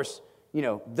 Of course,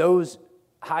 those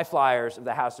high flyers of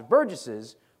the House of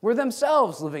Burgesses were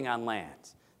themselves living on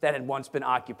lands that had once been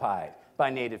occupied by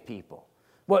native people.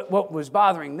 What was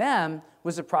bothering them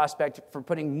was the prospect for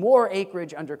putting more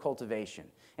acreage under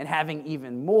cultivation and having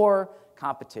even more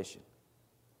competition.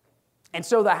 And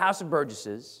so the House of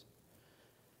Burgesses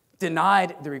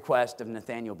denied the request of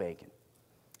Nathaniel Bacon.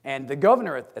 And the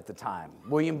governor at the time,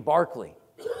 William Barclay,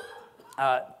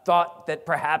 thought that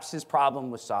perhaps his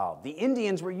problem was solved. The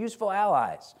Indians were useful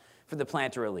allies for the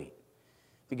planter elite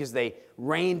because they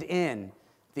reined in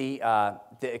the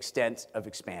extent of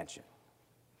expansion.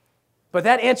 But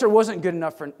that answer wasn't good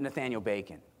enough for Nathaniel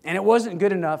Bacon, and it wasn't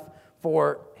good enough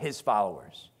for his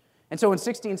followers. And so in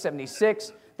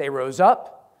 1676, they rose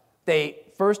up. They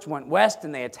first went west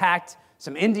and they attacked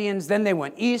some Indians. Then they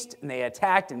went east and they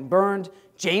attacked and burned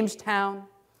Jamestown.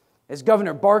 As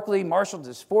Governor Barclay marshaled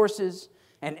his forces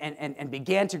and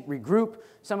began to regroup,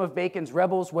 some of Bacon's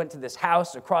rebels went to this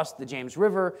house across the James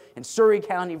River in Surry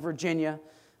County, Virginia.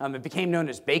 It became known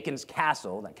as Bacon's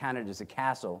Castle. That counted as a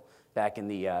castle back in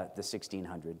the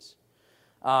 1600s.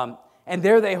 And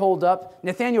there they holed up.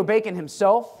 Nathaniel Bacon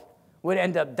himself would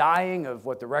end up dying of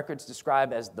what the records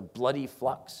describe as the bloody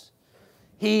flux.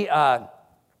 He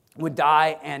would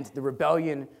die, and the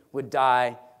rebellion would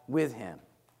die with him.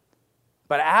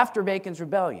 But after Bacon's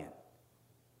rebellion,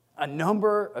 a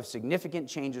number of significant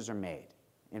changes are made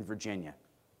in Virginia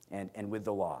and with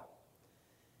the law.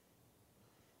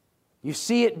 You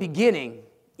see it beginning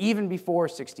even before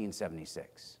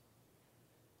 1676.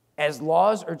 As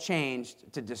laws are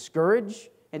changed to discourage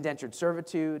indentured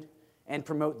servitude and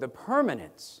promote the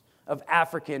permanence of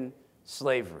African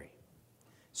slavery.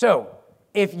 So,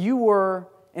 if you were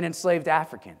an enslaved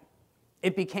African,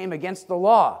 it became against the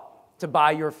law to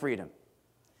buy your freedom.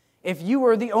 If you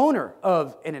were the owner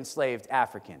of an enslaved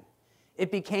African,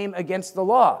 it became against the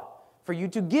law for you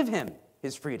to give him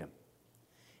his freedom.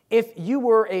 If you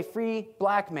were a free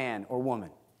black man or woman,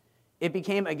 it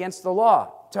became against the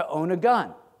law to own a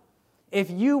gun. If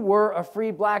you were a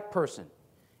free black person,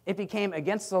 it became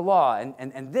against the law.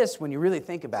 And this, when you really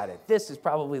think about it, this is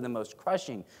probably the most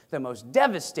crushing, the most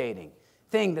devastating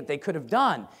thing that they could have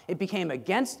done. It became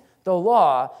against the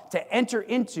law to enter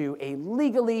into a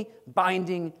legally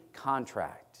binding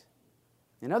contract.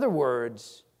 In other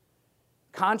words,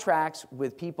 contracts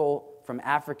with people from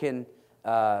African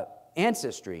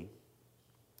ancestry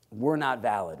were not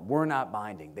valid, were not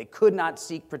binding. They could not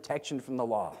seek protection from the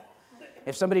law.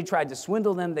 If somebody tried to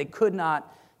swindle them, they could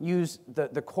not use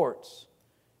the courts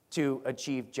to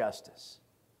achieve justice.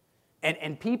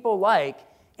 And people like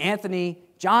Anthony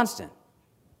Johnston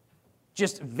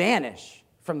just vanish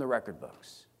from the record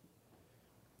books.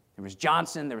 There was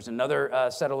Johnson. There was another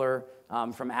settler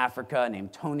from Africa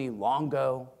named Tony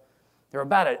Longo. There are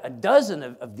about a dozen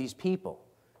of these people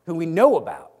who we know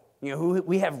about, who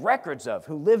we have records of,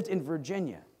 who lived in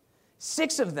Virginia.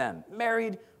 6 of them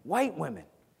married white women.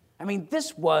 I mean,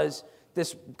 this was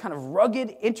this kind of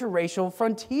rugged interracial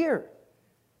frontier.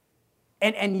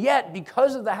 And yet,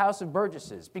 because of the House of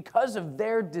Burgesses, because of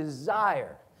their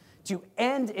desire to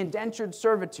end indentured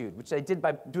servitude, which they did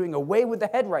by doing away with the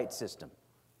headright system,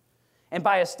 and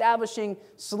by establishing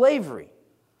slavery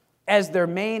as their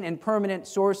main and permanent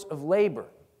source of labor,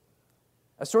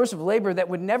 a source of labor that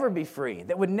would never be free,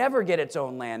 that would never get its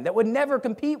own land, that would never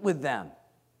compete with them.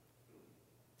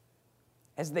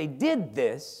 As they did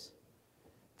this,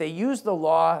 they used the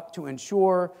law to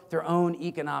ensure their own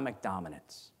economic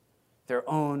dominance, their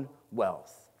own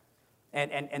wealth.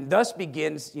 And thus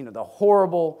begins, the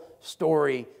horrible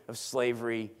story of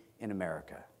slavery in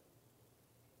America.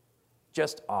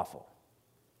 Just awful.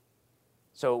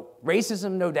 So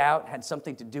racism, no doubt, had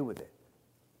something to do with it.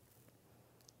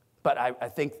 But I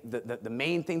think the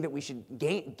main thing that we should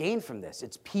gain from this,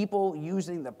 it's people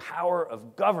using the power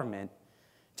of government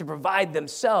to provide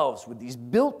themselves with these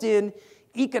built-in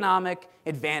economic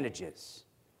advantages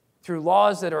through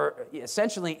laws that are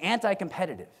essentially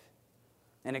anti-competitive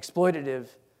and exploitative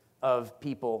of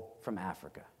people from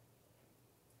Africa.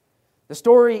 The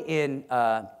story in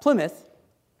Plymouth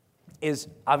is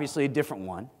obviously a different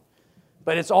one,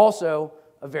 but it's also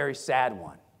a very sad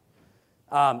one.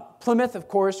 Plymouth, of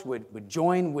course, would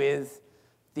join with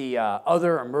the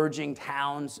other emerging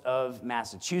towns of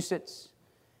Massachusetts,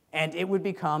 and it would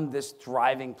become this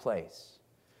thriving place.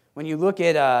 When you look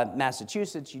at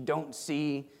Massachusetts, you don't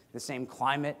see the same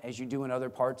climate as you do in other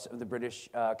parts of the British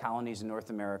colonies in North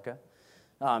America.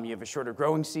 You have a shorter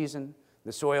growing season.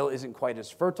 The soil isn't quite as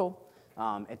fertile.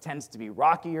 It tends to be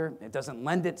rockier. It doesn't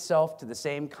lend itself to the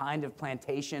same kind of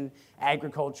plantation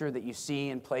agriculture that you see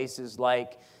in places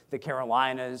like the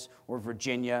Carolinas or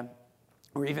Virginia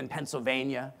or even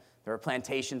Pennsylvania. There are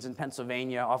plantations in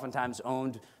Pennsylvania, oftentimes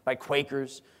owned by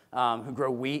Quakers who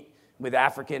grow wheat with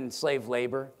African slave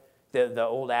labor. The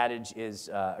old adage is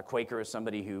a Quaker is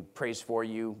somebody who prays for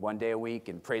you one day a week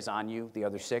and prays on you the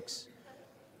other 6.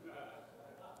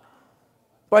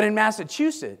 But in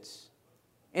Massachusetts,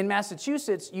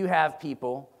 you have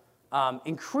people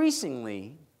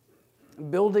increasingly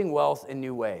building wealth in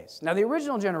new ways. Now, the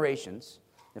original generations,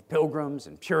 the Pilgrims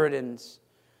and Puritans,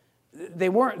 they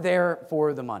weren't there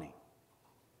for the money.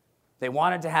 They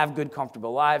wanted to have good,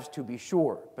 comfortable lives, to be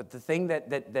sure. But the thing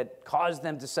that caused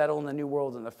them to settle in the New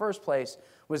World in the first place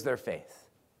was their faith.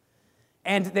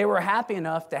 And they were happy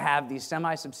enough to have these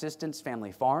semi-subsistence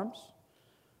family farms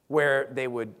where they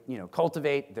would,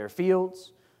 cultivate their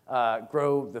fields,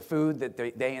 grow the food that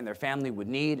they and their family would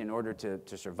need in order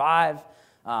to survive,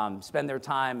 spend their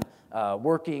time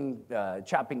working,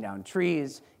 chopping down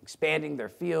trees, expanding their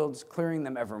fields, clearing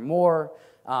them ever more,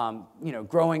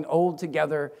 growing old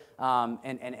together,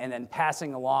 and then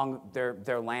passing along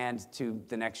their land to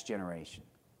the next generation.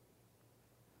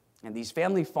 And these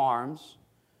family farms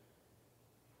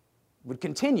would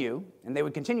continue, and they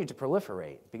would continue to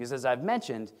proliferate, because as I've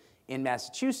mentioned, in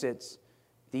Massachusetts,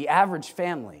 the average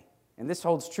family, and this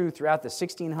holds true throughout the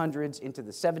 1600s, into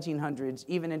the 1700s,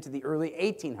 even into the early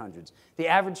 1800s, the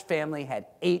average family had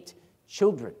 8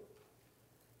 children.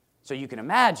 So you can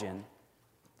imagine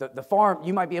the farm,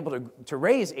 you might be able to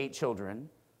raise 8 children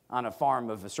on a farm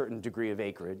of a certain degree of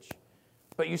acreage,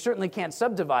 but you certainly can't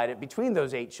subdivide it between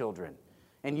those 8 children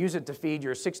and use it to feed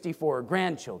your 64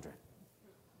 grandchildren.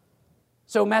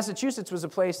 So Massachusetts was a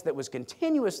place that was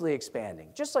continuously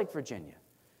expanding, just like Virginia,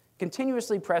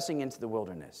 continuously pressing into the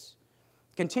wilderness,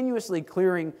 continuously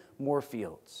clearing more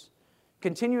fields,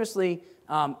 continuously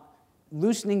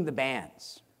loosening the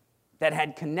bands that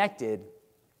had connected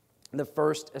the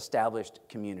first established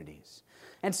communities.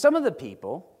 And some of the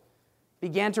people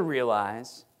began to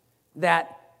realize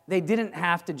that they didn't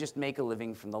have to just make a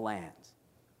living from the land.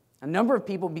 A number of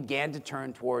people began to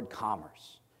turn toward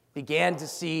commerce, began to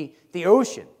see the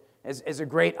ocean as a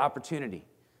great opportunity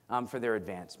for their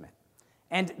advancement.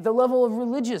 And the level of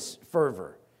religious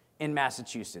fervor in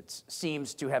Massachusetts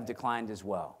seems to have declined as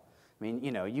well. I mean,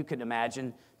 you could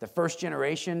imagine the first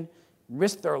generation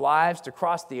risked their lives to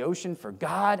cross the ocean for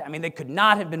God. I mean, they could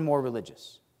not have been more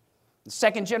religious. The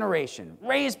second generation,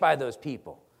 raised by those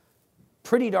people,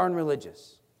 pretty darn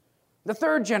religious. The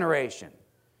third generation,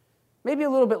 maybe a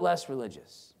little bit less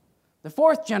religious. The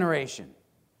fourth generation,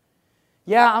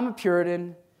 yeah, I'm a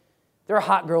Puritan. There are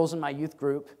hot girls in my youth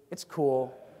group. It's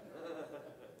cool.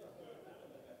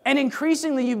 And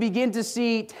increasingly, you begin to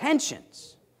see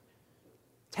tensions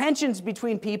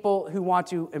between people who want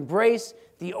to embrace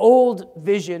the old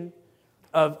vision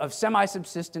of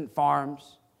semi-subsistent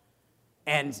farms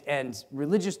and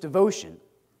religious devotion,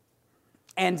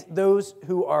 and those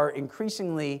who are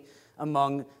increasingly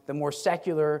among the more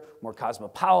secular, more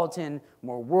cosmopolitan,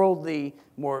 more worldly,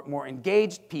 more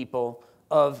engaged people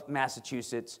of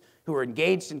Massachusetts who are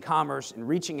engaged in commerce and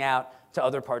reaching out to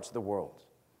other parts of the world.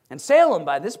 And Salem,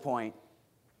 by this point,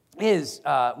 is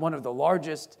one of the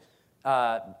largest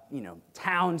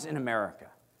towns in America.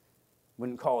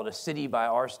 Wouldn't call it a city by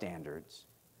our standards,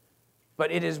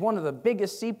 but it is one of the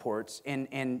biggest seaports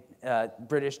in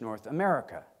British North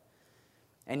America.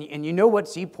 And you know what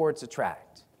seaports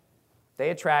attract. They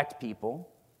attract people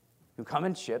who come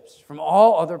in ships from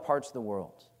all other parts of the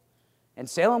world. And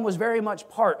Salem was very much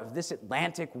part of this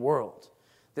Atlantic world,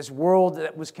 this world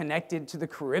that was connected to the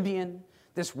Caribbean,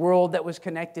 this world that was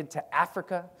connected to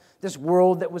Africa, this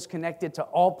world that was connected to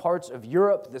all parts of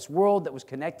Europe, this world that was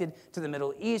connected to the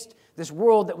Middle East, this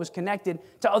world that was connected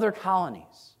to other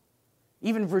colonies,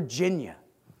 even Virginia.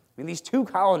 I mean, these two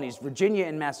colonies, Virginia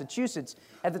and Massachusetts,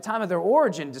 at the time of their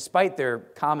origin, despite their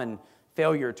common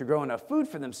failure to grow enough food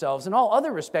for themselves, in all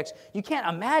other respects, you can't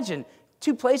imagine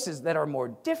two places that are more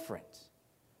different.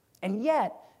 And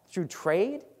yet, through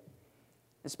trade,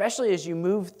 especially as you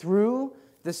move through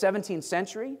the 17th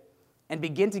century and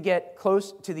begin to get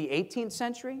close to the 18th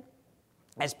century,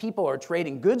 as people are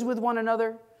trading goods with one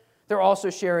another, they're also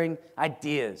sharing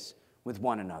ideas with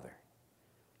one another.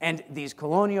 And these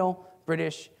colonial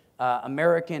British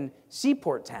American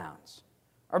seaport towns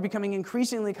are becoming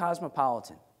increasingly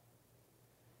cosmopolitan.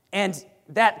 And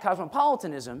that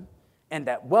cosmopolitanism and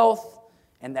that wealth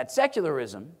and that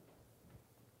secularism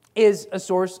is a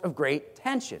source of great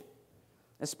tension,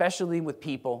 especially with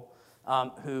people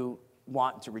who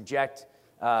want to reject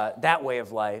that way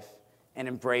of life and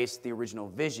embrace the original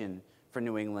vision for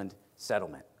New England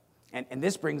settlement. And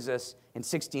this brings us in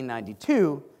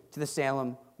 1692 to the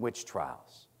Salem witch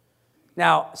trials.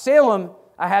 Now, Salem,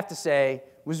 I have to say,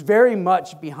 was very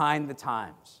much behind the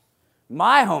times.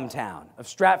 My hometown of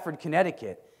Stratford,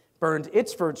 Connecticut, burned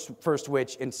its first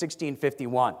witch in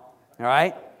 1651, all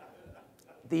right?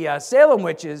 The Salem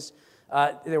witches,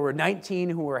 there were 19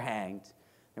 who were hanged.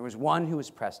 There was one who was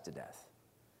pressed to death.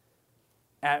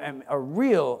 A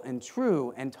real and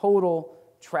true and total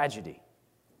tragedy,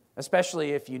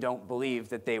 especially if you don't believe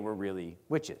that they were really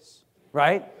witches,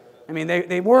 right? I mean,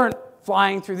 they weren't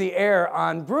flying through the air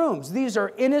on brooms. These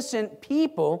are innocent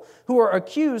people who are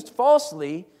accused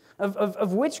falsely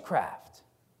of witchcraft.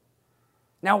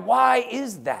 Now, why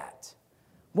is that?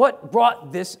 What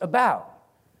brought this about?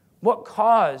 What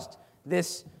caused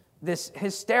this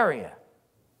hysteria?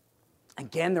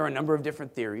 Again, there are a number of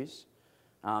different theories.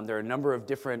 There are a number of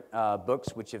different books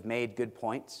which have made good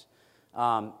points.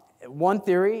 One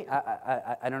theory,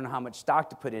 I don't know how much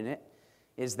stock to put in it,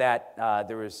 is that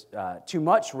there was too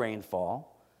much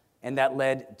rainfall, and that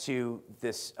led to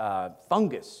this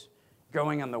fungus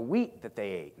growing on the wheat that they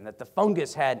ate, and that the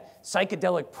fungus had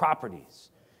psychedelic properties,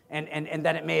 and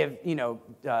that it may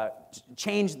have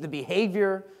changed the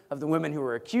behavior of the women who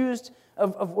were accused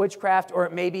of witchcraft, or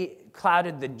it maybe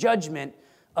clouded the judgment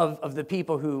of the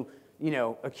people who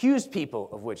accused people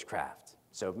of witchcraft.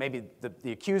 So maybe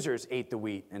the accusers ate the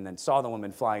wheat and then saw the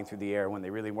women flying through the air when they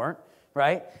really weren't,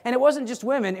 right? And it wasn't just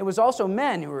women, it was also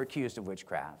men who were accused of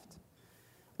witchcraft.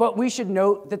 But we should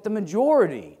note that the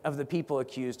majority of the people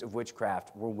accused of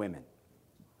witchcraft were women.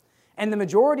 And the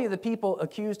majority of the people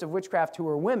accused of witchcraft who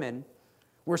were women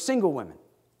were single women.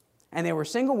 And they were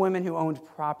single women who owned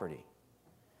property.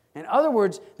 In other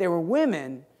words, they were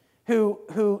women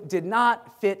who did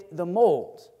not fit the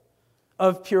mold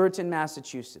of Puritan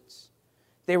Massachusetts.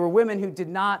 They were women who did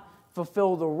not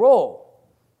fulfill the role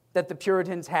that the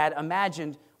Puritans had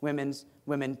imagined women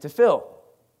to fill.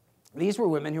 These were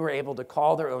women who were able to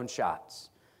call their own shots.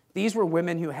 These were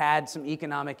women who had some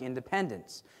economic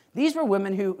independence. These were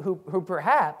women who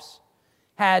perhaps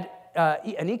had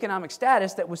an economic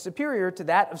status that was superior to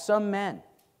that of some men.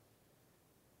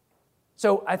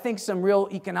 So I think some real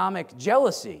economic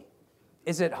jealousy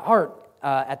is at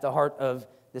the heart of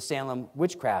the Salem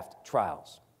witchcraft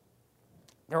trials.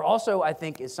 There also, I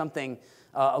think, is something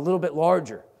a little bit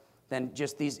larger than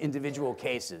just these individual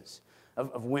cases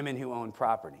of women who own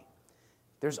property.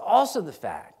 There's also the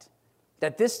fact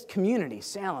that this community,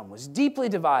 Salem, was deeply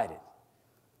divided.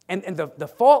 And the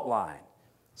fault line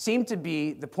seemed to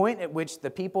be the point at which the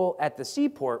people at the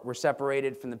seaport were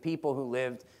separated from the people who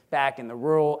lived back in the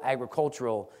rural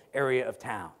agricultural area of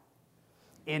town.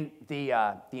 In the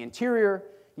interior,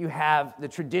 you have the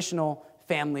traditional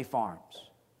family farms.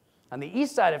 On the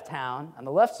east side of town, on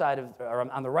the left side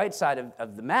or on the right side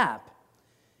of the map,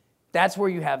 that's where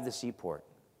you have the seaport.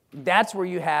 That's where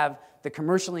you have the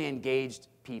commercially engaged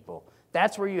people.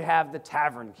 That's where you have the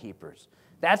tavern keepers.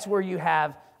 That's where you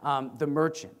have the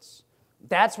merchants.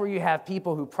 That's where you have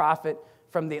people who profit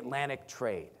from the Atlantic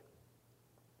trade.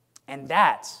 And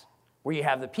that's where you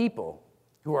have the people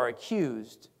who are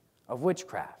accused of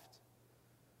witchcraft.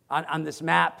 On this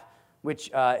map, which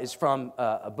is from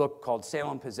a book called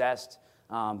Salem Possessed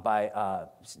by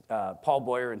Paul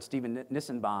Boyer and Stephen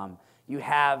Nissenbaum, you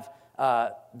have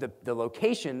the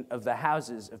location of the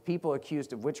houses of people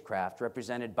accused of witchcraft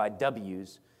represented by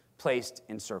W's placed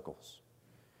in circles.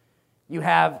 You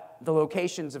have the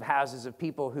locations of houses of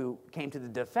people who came to the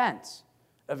defense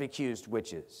of accused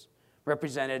witches,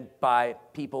 represented by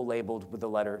people labeled with the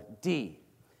letter D.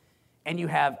 And you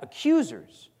have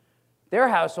accusers, their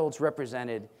households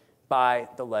represented by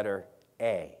the letter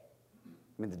A.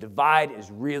 I mean, the divide is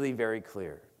really very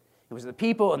clear. It was the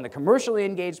people in the commercially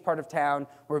engaged part of town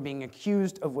who were being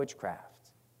accused of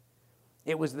witchcraft.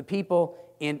 It was the people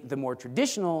in the more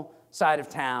traditional side of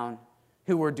town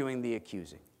who were doing the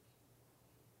accusing.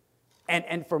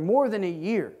 And for more than a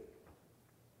year,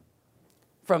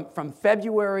 from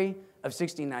February of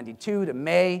 1692 to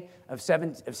May of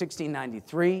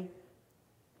 1693,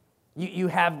 you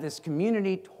have this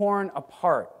community torn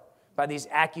apart by these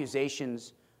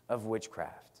accusations of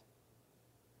witchcraft.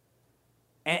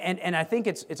 And I think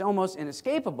it's almost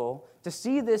inescapable to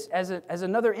see this as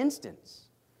another instance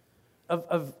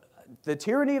of the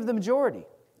tyranny of the majority,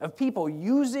 of people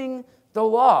using the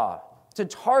law to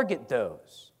target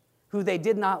those who they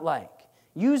did not like,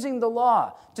 using the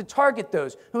law to target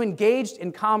those who engaged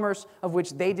in commerce of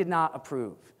which they did not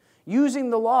approve, using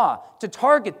the law to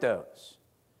target those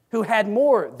who had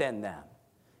more than them,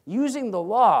 using the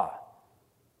law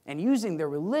and using their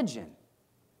religion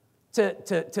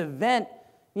to vent,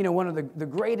 one of the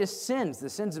greatest sins, the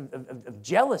sins of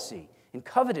jealousy and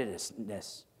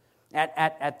covetousness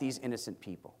at these innocent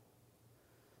people.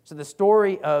 So the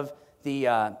story of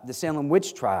the Salem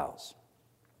witch trials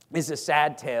is a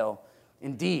sad tale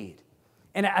indeed.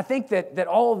 And I think that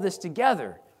all of this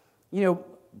together,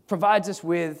 provides us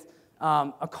with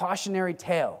a cautionary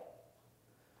tale.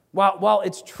 While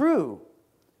it's true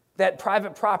that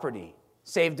private property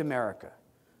saved America,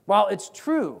 while it's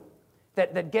true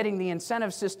that getting the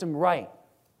incentive system right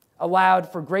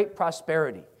allowed for great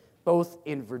prosperity, both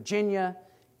in Virginia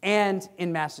and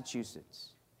in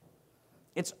Massachusetts,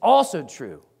 it's also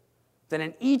true that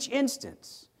in each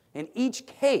instance, in each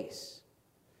case,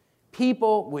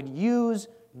 people would use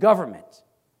government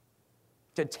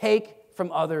to take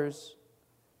from others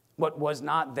what was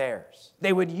not theirs.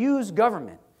 They would use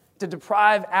government to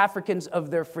deprive Africans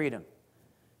of their freedom,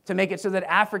 to make it so that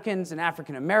Africans and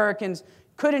African Americans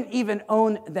couldn't even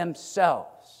own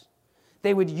themselves.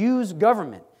 They would use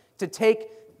government to take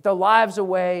the lives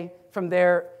away from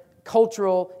their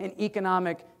cultural and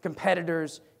economic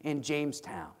competitors in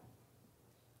Jamestown.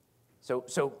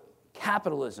 So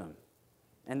capitalism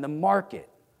and the market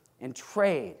and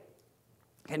trade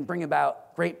can bring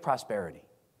about great prosperity.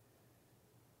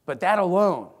 But that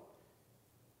alone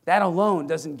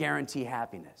doesn't guarantee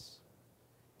happiness.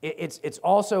 It's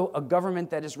also a government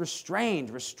that is restrained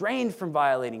from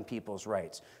violating people's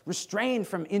rights, restrained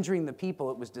from injuring the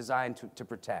people it was designed to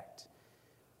protect.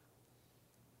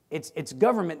 It's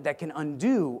government that can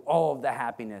undo all of the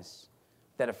happiness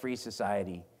that a free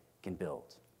society can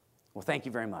build. Well, thank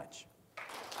you very much.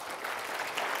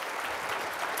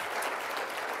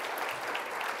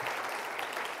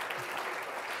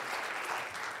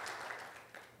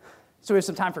 So we have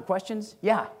some time for questions?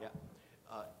 Yeah.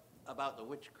 About the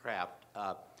witchcraft,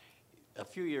 a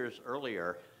few years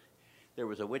earlier, there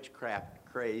was a witchcraft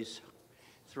craze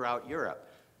throughout Europe.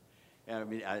 And I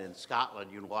mean, in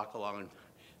Scotland, you can walk along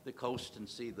the coast and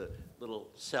see the little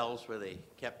cells where they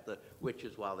kept the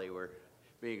witches while they were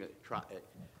being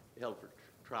held for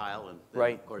trial, and then,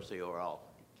 right. Of course, they were all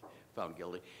found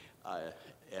guilty.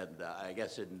 I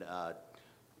guess in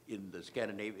the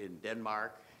Scandinavia, in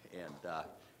Denmark and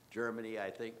Germany, I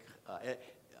think.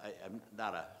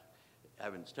 I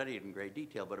haven't studied it in great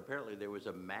detail, but apparently there was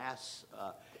a mass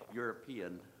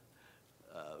European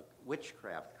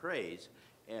witchcraft craze,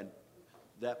 and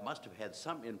that must have had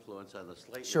some influence on the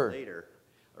slightly later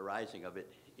arising of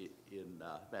it in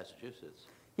Massachusetts.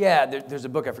 Yeah, there's a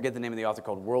book, I forget the name of the author,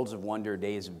 called Worlds of Wonder,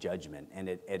 Days of Judgment, and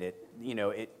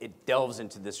it delves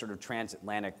into this sort of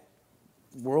transatlantic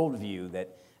worldview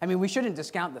that, I mean, we shouldn't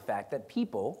discount the fact that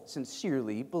people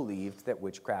sincerely believed that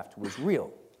witchcraft was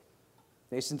real.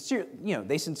 They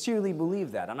sincerely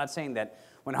believed that. I'm not saying that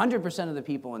 100% of the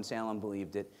people in Salem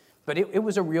believed it, but it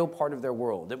was a real part of their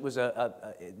world. It was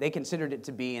they considered it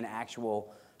to be an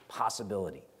actual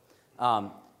possibility.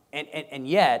 And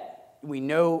yet, we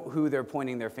know who they're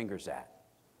pointing their fingers at.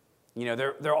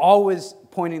 They're always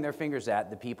pointing their fingers at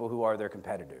the people who are their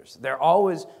competitors. They're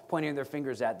always pointing their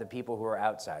fingers at the people who are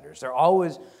outsiders. They're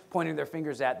always pointing their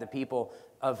fingers at the people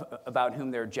about whom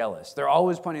they're jealous. They're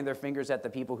always pointing their fingers at the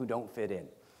people who don't fit in.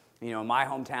 In my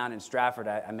hometown in Stratford,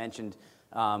 I mentioned,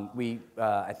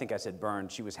 I think I said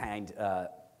burned. She was hanged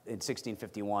in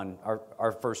 1651.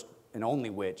 Our first and only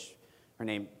witch, her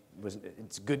name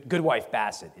it's Goodwife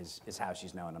Bassett is how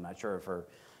she's known. I'm not sure of her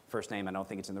first name. I don't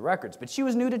think it's in the records. But she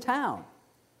was new to town.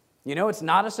 It's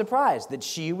not a surprise that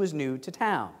she was new to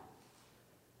town.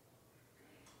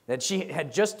 that she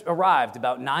had just arrived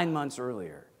about 9 months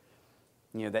earlier,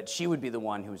 that she would be the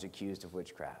one who was accused of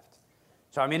witchcraft.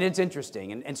 So, I mean, it's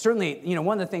interesting. And certainly,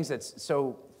 one of the things that's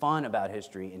so fun about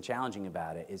history and challenging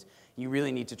about it is you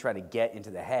really need to try to get into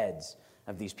the heads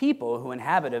of these people who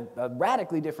inhabit a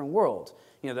radically different world.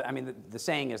 The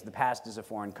saying is the past is a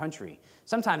foreign country.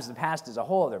 Sometimes the past is a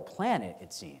whole other planet,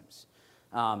 it seems.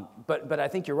 But I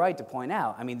think you're right to point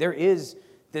out, there is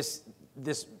this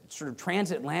sort of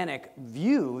transatlantic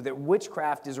view that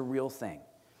witchcraft is a real thing.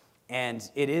 And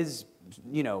it is,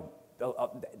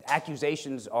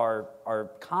 accusations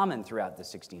are common throughout the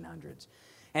 1600s.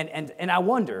 And I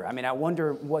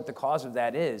wonder what the cause of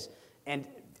that is. And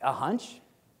a hunch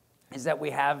is that we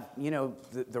have,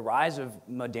 the rise of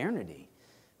modernity.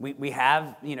 We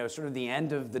have, sort of the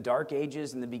end of the Dark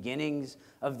Ages and the beginnings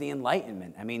of the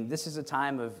Enlightenment. This is a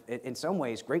time of, in some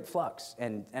ways, great flux.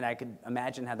 And I could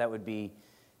imagine how that would be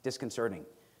disconcerting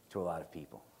to a lot of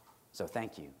people. So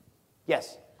thank you.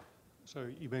 Yes? So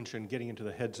you mentioned getting into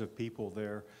the heads of people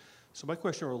there. So my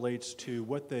question relates to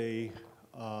what they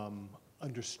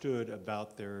understood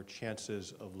about their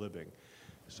chances of living.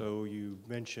 So you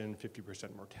mentioned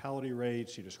 50% mortality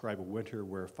rates. You describe a winter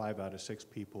where 5 out of 6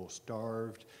 people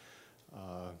starved.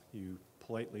 You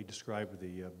politely described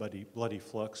the bloody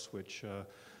flux, which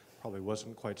probably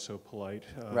wasn't quite so polite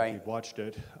Right. if you've watched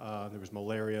it. There was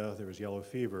malaria, there was yellow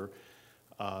fever,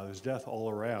 there's death all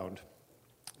around.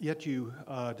 Yet you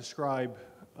describe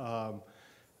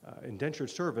indentured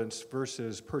servants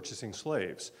versus purchasing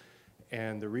slaves.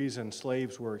 And the reason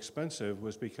slaves were expensive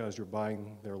was because you're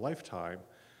buying their lifetime.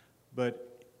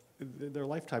 But their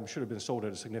lifetime should have been sold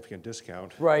at a significant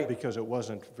discount. Right. Because it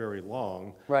wasn't very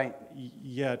long. Right.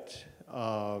 Yet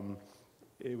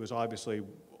it was obviously,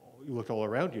 you looked all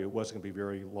around you, it wasn't going to be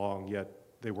very long, yet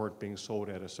they weren't being sold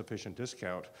at a sufficient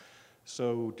discount.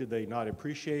 So did they not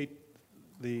appreciate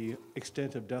the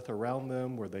extent of death around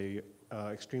them? Were they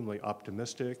extremely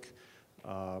optimistic?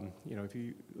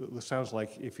 It sounds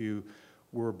like if you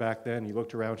were back then, you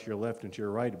looked around to your left and to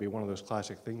your right, it'd be one of those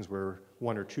classic things where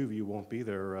 1 or 2 of you won't be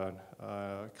there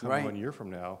come Right. 1 year from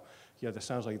now. Yet it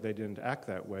sounds like they didn't act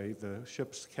that way. The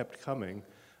ships kept coming.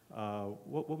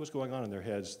 What was going on in their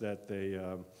heads that they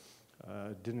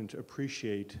didn't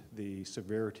appreciate the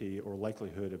severity or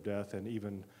likelihood of death? And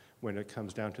even when it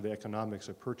comes down to the economics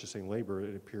of purchasing labor,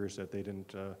 it appears that they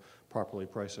didn't properly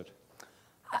price it.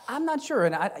 I'm not sure,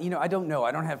 and I don't know.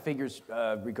 I don't have figures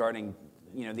regarding,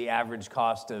 the average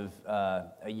cost of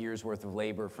a year's worth of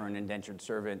labor for an indentured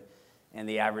servant, and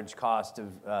the average cost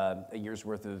of a year's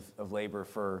worth of labor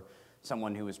for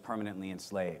someone who was permanently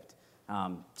enslaved.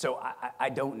 So I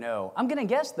don't know. I'm going to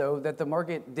guess, though, that the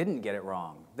market didn't get it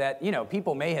wrong. That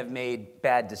people may have made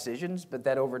bad decisions, but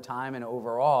that over time and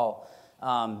overall,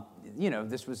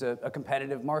 this was a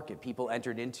competitive market. People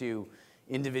entered into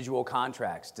individual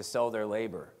contracts to sell their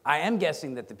labor. I am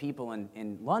guessing that the people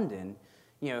in London,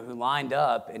 who lined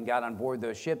up and got on board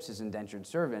those ships as indentured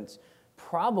servants,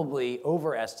 probably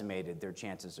overestimated their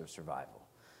chances of survival.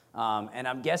 And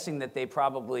I'm guessing that they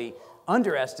probably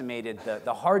underestimated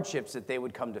the hardships that they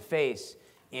would come to face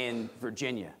in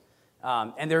Virginia.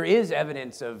 And there is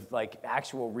evidence of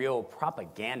actual real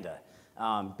propaganda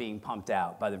being pumped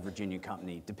out by the Virginia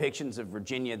Company. Depictions of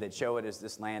Virginia that show it as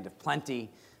this land of plenty,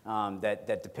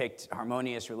 that depict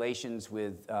harmonious relations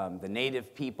with the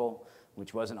native people,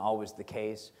 which wasn't always the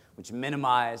case, which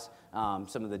minimize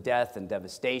some of the death and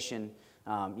devastation,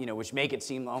 which make it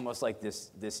seem almost like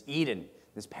this Eden,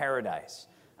 this paradise.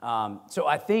 So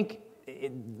I think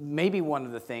it may be one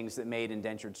of the things that made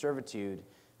indentured servitude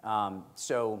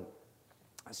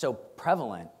so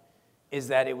prevalent is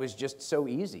that it was just so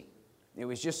easy. It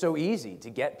was just so easy to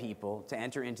get people to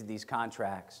enter into these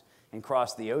contracts and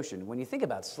cross the ocean. When you think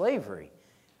about slavery,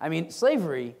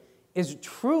 slavery is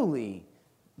truly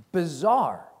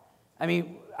bizarre.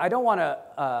 I don't want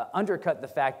to undercut the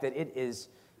fact that it is,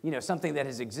 something that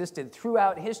has existed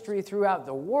throughout history, throughout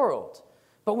the world.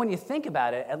 But when you think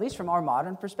about it, at least from our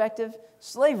modern perspective,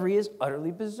 slavery is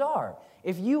utterly bizarre.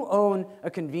 If you own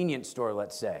a convenience store,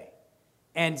 let's say,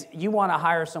 and you want to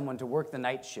hire someone to work the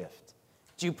night shift,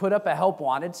 do you put up a help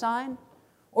wanted sign?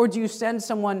 Or do you send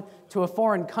someone to a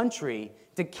foreign country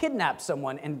to kidnap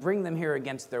someone and bring them here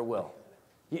against their will?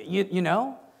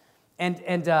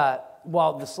 And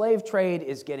while the slave trade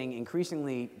is getting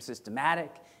increasingly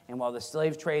systematic, and while the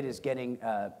slave trade is getting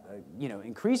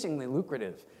increasingly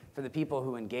lucrative for the people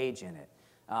who engage in it,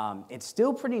 it's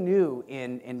still pretty new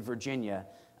in Virginia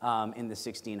in the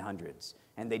 1600s.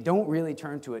 And they don't really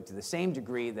turn to it to the same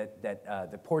degree that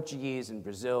the Portuguese and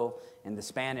Brazil and the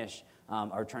Spanish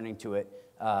are turning to it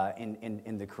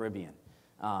in the Caribbean.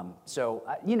 So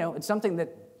it's something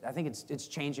that I think it's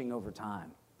changing over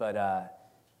time. But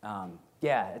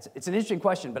yeah, it's an interesting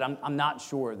question, but I'm not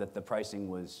sure that the pricing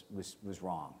was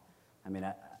wrong. I mean,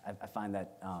 I find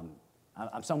that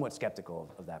I'm somewhat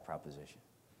skeptical of that proposition.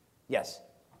 Yes?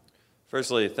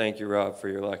 Firstly, thank you, Rob, for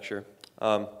your lecture.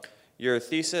 Your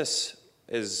thesis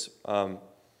is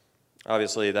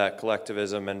obviously that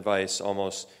collectivism and vice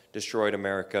almost destroyed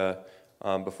America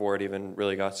before it even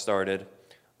really got started.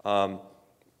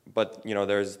 But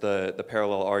there's the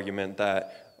parallel argument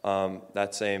that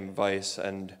that same vice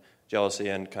and jealousy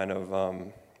and kind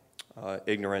of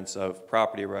ignorance of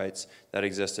property rights that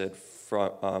existed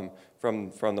from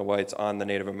the whites on the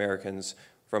Native Americans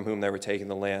from whom they were taking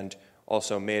the land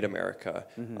also made America.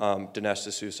 Dinesh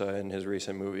D'Souza, in his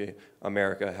recent movie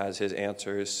America, has his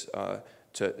answers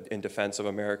in defense of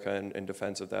America and in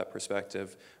defense of that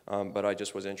perspective. But I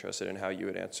just was interested in how you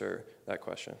would answer that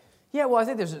question. Yeah, well, I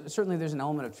think certainly there's an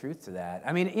element of truth to that.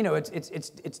 I mean,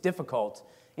 it's difficult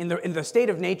in the state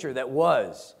of nature that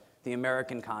was the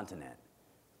American continent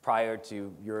prior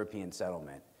to European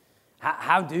settlement.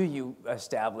 How do you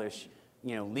establish,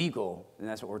 legal, and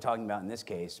that's what we're talking about in this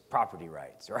case, property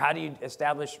rights, or how do you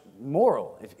establish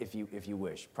moral, if you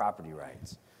wish, property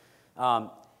rights?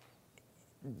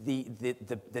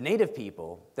 The native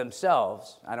people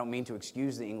themselves, I don't mean to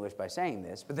excuse the English by saying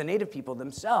this, but the native people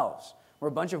themselves were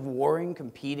a bunch of warring,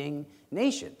 competing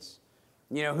nations,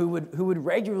 who would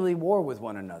regularly war with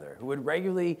one another, who would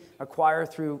regularly acquire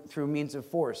through means of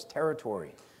force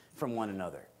territory from one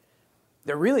another.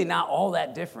 They're really not all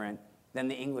that different than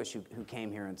the English who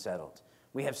came here and settled.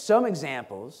 We have some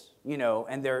examples,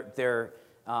 and they're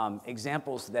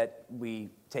examples that we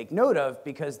take note of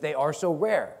because they are so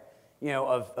rare,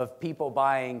 of people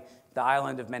buying the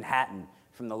island of Manhattan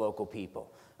from the local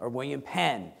people, or William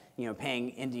Penn, paying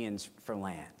Indians for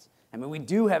land. I mean, we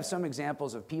do have some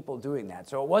examples of people doing that,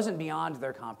 so it wasn't beyond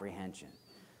their comprehension.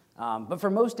 But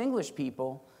for most English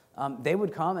people, they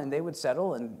would come and they would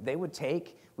settle and they would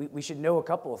take, we should know a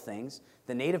couple of things.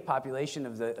 The native population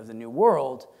of the New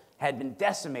World had been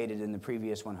decimated in the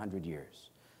previous 100 years.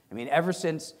 I mean, ever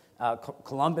since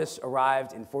Columbus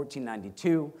arrived in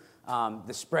 1492,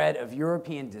 the spread of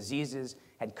European diseases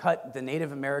had cut the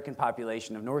Native American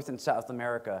population of North and South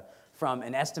America from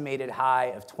an estimated high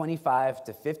of 25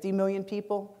 to 50 million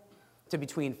people to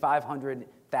between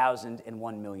 500,000 and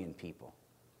 1 million people,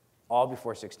 all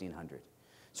before 1600.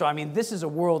 So, I mean, this is a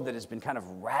world that has been kind of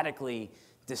radically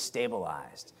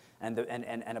destabilized and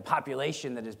a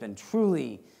population that has been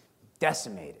truly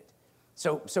decimated.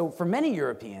 So for many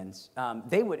Europeans,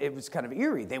 it was kind of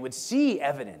eerie. They would see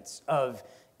evidence of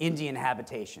Indian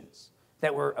habitations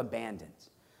that were abandoned.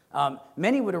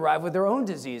 Many would arrive with their own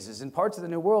diseases in parts of the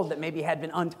New World that maybe had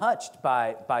been untouched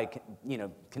by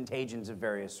contagions of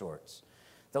various sorts.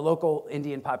 The local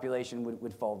Indian population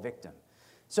would fall victim.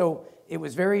 So it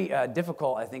was very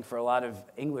difficult, I think, for a lot of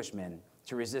Englishmen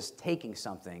to resist taking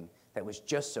something that was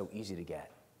just so easy to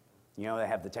get. They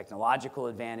have the technological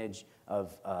advantage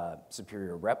of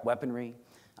superior weaponry,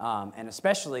 and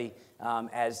especially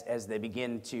as they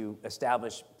begin to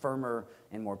establish firmer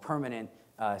and more permanent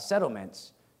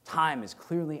settlements, time is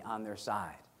clearly on their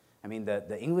side. I mean,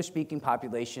 the English-speaking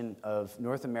population of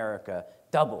North America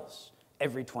doubles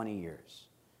every 20 years.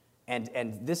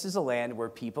 And this is a land where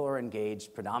people are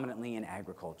engaged predominantly in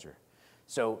agriculture.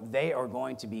 So they are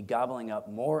going to be gobbling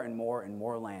up more and more and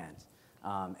more land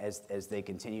as they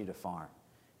continue to farm.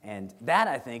 And that,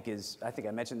 I think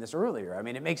I mentioned this earlier. I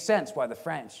mean, it makes sense why the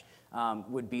French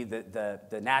would be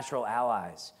the natural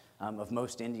allies of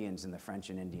most Indians in the French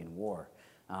and Indian War,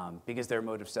 because their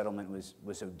mode of settlement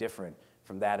was so different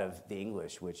from that of the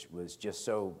English, which was just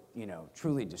so,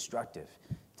 truly destructive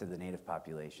to the native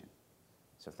population.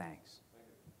 So thanks.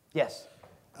 Yes?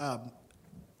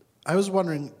 I was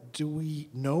wondering, do we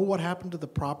know what happened to the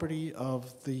property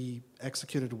of the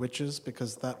executed witches?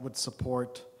 Because that would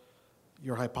support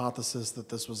your hypothesis that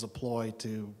this was a ploy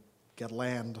to get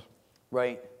land.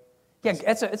 Right. Yeah,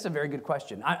 it's a very good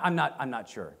question. I'm not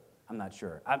sure.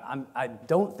 I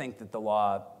don't think that the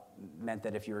law meant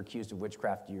that if you were accused of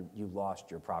witchcraft, you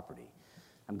lost your property.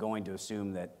 I'm going to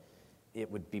assume that it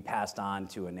would be passed on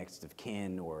to a next of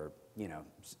kin or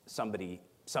somebody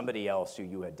else who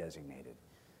you had designated.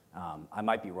 I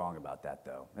might be wrong about that,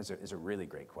 though. It's a really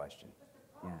great question. But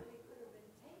the property could have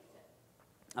been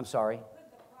tainted. I'm sorry?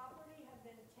 Could the property have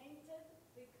been tainted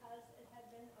because it had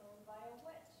been owned by a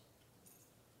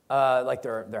witch? Like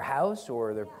their house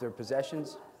or their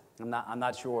possessions? I'm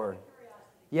not sure.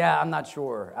 Yeah, I'm not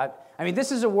sure. I mean,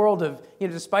 this is a world of,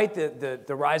 despite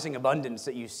the rising abundance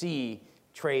that you see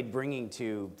trade bringing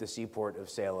to the seaport of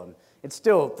Salem. It's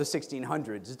still the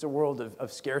 1600s. It's a world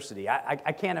of scarcity.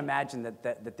 I can't imagine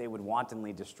that they would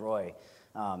wantonly destroy,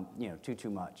 too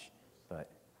much. But,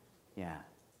 yeah.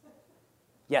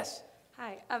 Yes?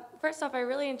 Hi. First off, I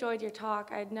really enjoyed your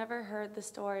talk. I'd never heard the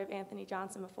story of Anthony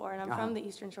Johnson before, and I'm from the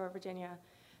Eastern Shore of Virginia.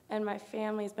 And my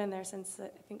family's been there since, I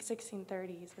think,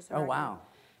 1630s. Was the Oh, record. wow.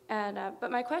 And,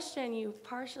 but my question, you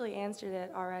partially answered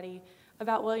it already,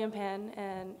 about William Penn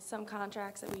and some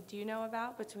contracts that we do know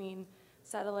about between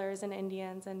settlers and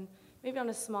Indians, and maybe on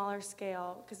a smaller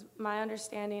scale, because my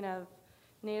understanding of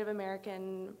Native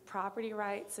American property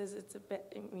rights is it's a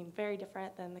bit, very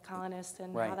different than the colonists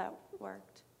and Right. how that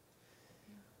worked.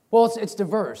 Well, it's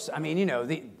diverse. I mean,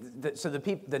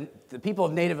 the people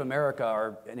of Native America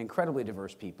are an incredibly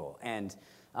diverse people, and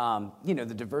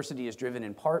the diversity is driven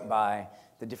in part by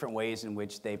the different ways in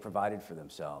which they provided for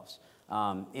themselves.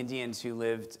 Indians who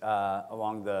lived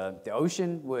along the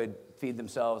ocean would feed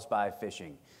themselves by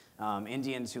fishing.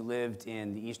 Indians who lived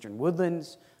in the eastern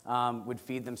woodlands would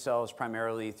feed themselves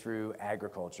primarily through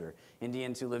agriculture.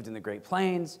 Indians who lived in the Great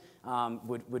Plains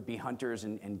would be hunters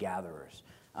and gatherers.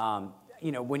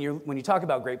 When you talk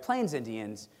about Great Plains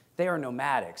Indians, they are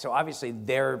nomadic. So obviously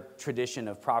their tradition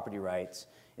of property rights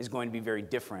is going to be very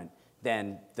different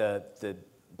than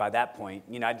by that point,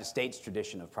 United States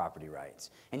tradition of property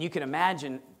rights. And you can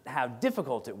imagine how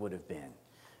difficult it would have been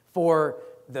for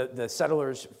the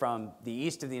settlers from the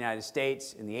east of the United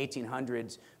States in the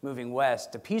 1800s moving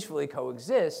west to peacefully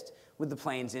coexist with the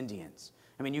Plains Indians.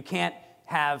 I mean, you can't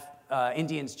have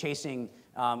Indians chasing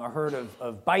a herd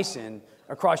of bison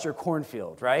across your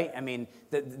cornfield, right? I mean,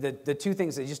 the two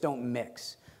things, they just don't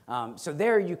mix. So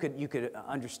there you could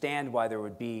understand why there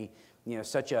would be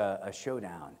such a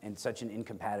showdown and such an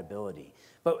incompatibility.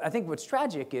 But I think what's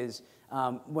tragic is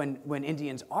when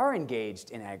Indians are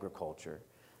engaged in agriculture,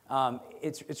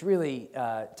 it's really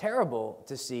terrible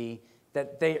to see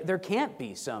that there can't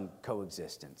be some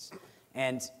coexistence.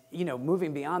 And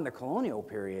moving beyond the colonial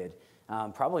period,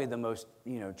 probably the most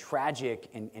tragic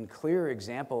and clear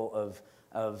example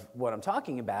of what I'm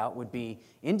talking about would be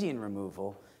Indian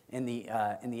removal in the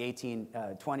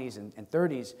 1820s and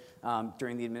 30s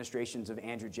during the administrations of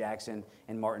Andrew Jackson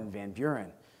and Martin Van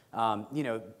Buren.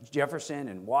 Jefferson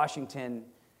and Washington,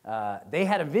 they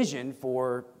had a vision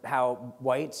for how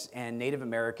whites and Native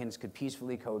Americans could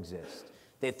peacefully coexist.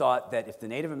 They thought that if the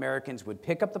Native Americans would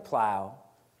pick up the plow,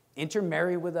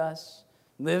 intermarry with us,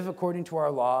 live according to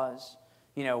our laws,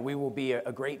 we will be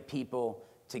a great people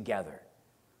together.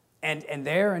 And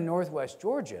there in northwest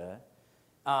Georgia,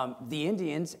 the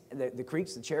Indians, the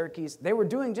Creeks, the Cherokees, they were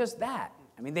doing just that.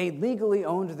 I mean, they legally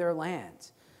owned their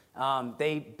land.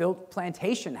 They built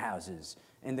plantation houses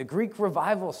in the Greek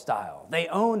revival style. They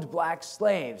owned black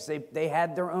slaves. They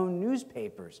had their own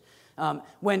newspapers.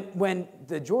 When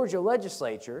the Georgia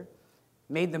legislature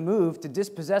made the move to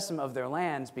dispossess them of their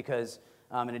lands because,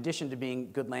 in addition to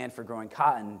being good land for growing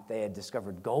cotton, they had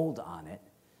discovered gold on it.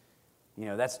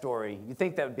 That story, you'd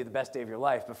think that would be the best day of your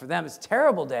life, but for them it's a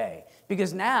terrible day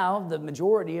because now the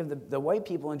majority of the white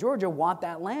people in Georgia want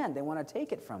that land. They want to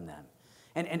take it from them.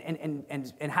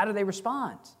 And how do they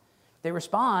respond? They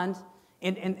respond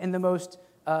in the most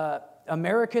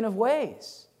American of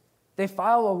ways. They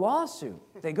file a lawsuit.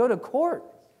 They go to court.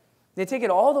 They take it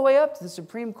all the way up to the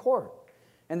Supreme Court.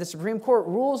 And the Supreme Court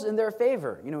rules in their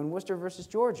favor, in Worcester versus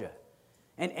Georgia.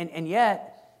 And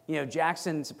yet,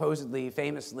 Jackson supposedly,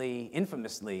 famously,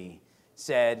 infamously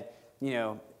said,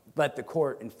 let the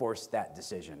court enforce that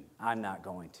decision. I'm not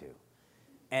going to.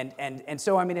 And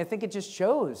so, I think it just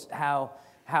shows how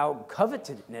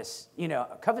covetousness,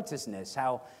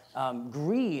 how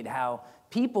greed, how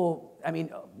people,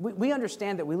 we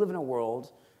understand that we live in a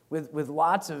world with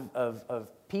lots of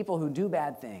people who do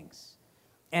bad things.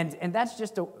 And that's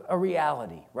just a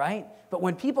reality, right? But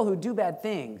when people who do bad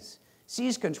things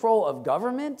seize control of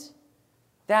government,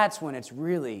 that's when it's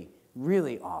really,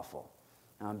 really awful.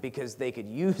 Because they could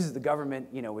use the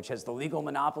government, which has the legal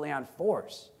monopoly on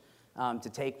force, to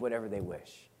take whatever they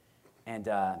wish. And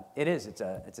it's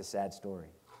a sad story.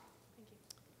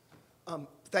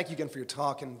 Thank you again for your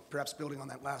talk, and perhaps building on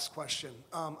that last question.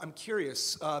 I'm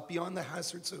curious, beyond the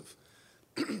hazards of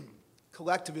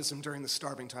collectivism during the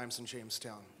starving times in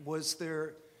Jamestown, was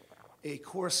there a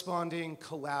corresponding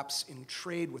collapse in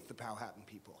trade with the Powhatan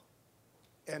people?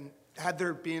 And had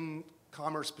there been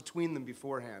commerce between them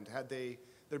beforehand? Had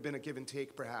there been a give and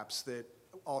take, perhaps, that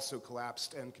also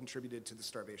collapsed and contributed to the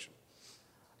starvation?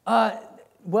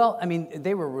 Well,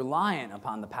 they were reliant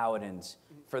upon the Powhatans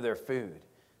for their food.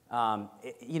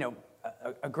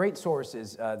 a great source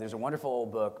is there's a wonderful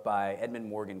old book by Edmund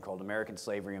Morgan called American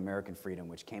Slavery, American Freedom,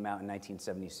 which came out in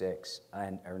 1976 or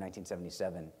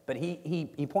 1977. But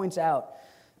he points out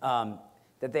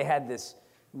that they had this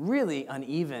really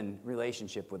uneven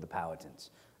relationship with the Powhatans.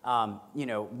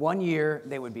 1 year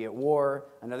they would be at war,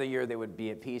 another year they would be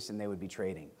at peace, and they would be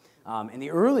trading. In the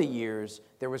early years,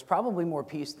 there was probably more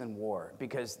peace than war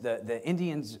because the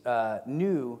Indians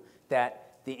knew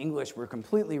that the English were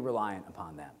completely reliant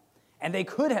upon them. And they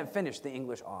could have finished the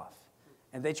English off,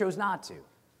 and they chose not to.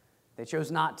 They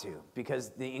chose not to because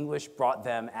the English brought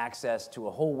them access to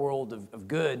a whole world of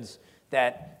goods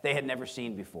that they had never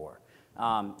seen before.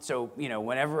 So,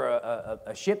 whenever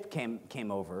a ship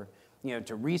came over,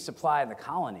 to resupply the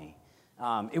colony,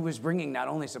 it was bringing not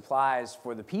only supplies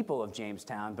for the people of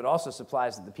Jamestown, but also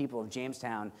supplies that the people of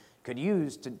Jamestown could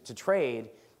use to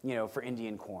trade, for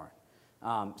Indian corn.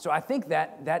 So I think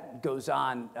that goes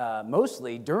on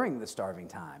mostly during the starving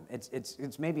time.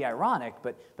 It's maybe ironic,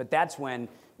 but that's when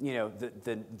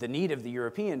the need of the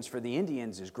Europeans for the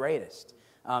Indians is greatest.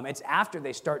 It's after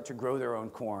they start to grow their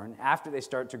own corn, after they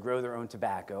start to grow their own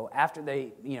tobacco, after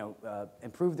they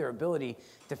improve their ability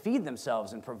to feed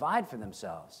themselves and provide for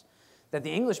themselves, that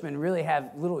the Englishmen really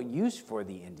have little use for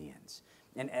the Indians,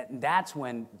 and that's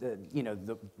when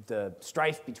the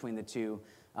strife between the two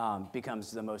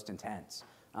becomes the most intense.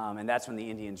 And that's when the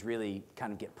Indians really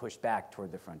kind of get pushed back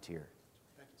toward the frontier.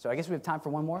 So I guess we have time for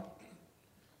one more.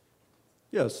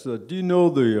 Yes, do you know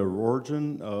the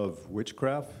origin of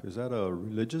witchcraft? Is that a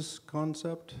religious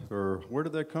concept, or where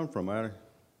did that come from? Do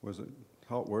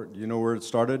you know where it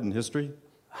started in history?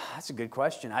 That's a good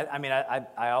question.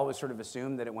 I always sort of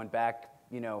assumed that it went back,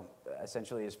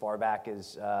 essentially as far back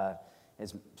as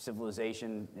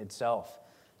civilization itself.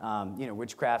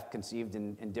 Witchcraft conceived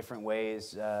in different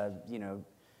ways.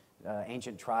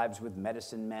 Ancient tribes with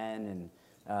medicine men, and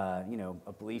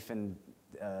a belief in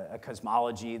a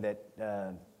cosmology that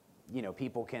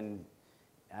people can.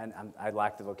 And I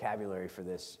lack the vocabulary for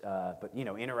this, but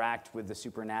interact with the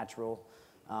supernatural.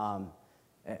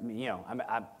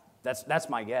 That's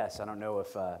my guess. I don't know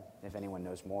if anyone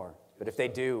knows more, but if they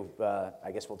do,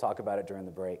 I guess we'll talk about it during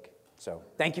the break. So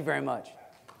thank you very much.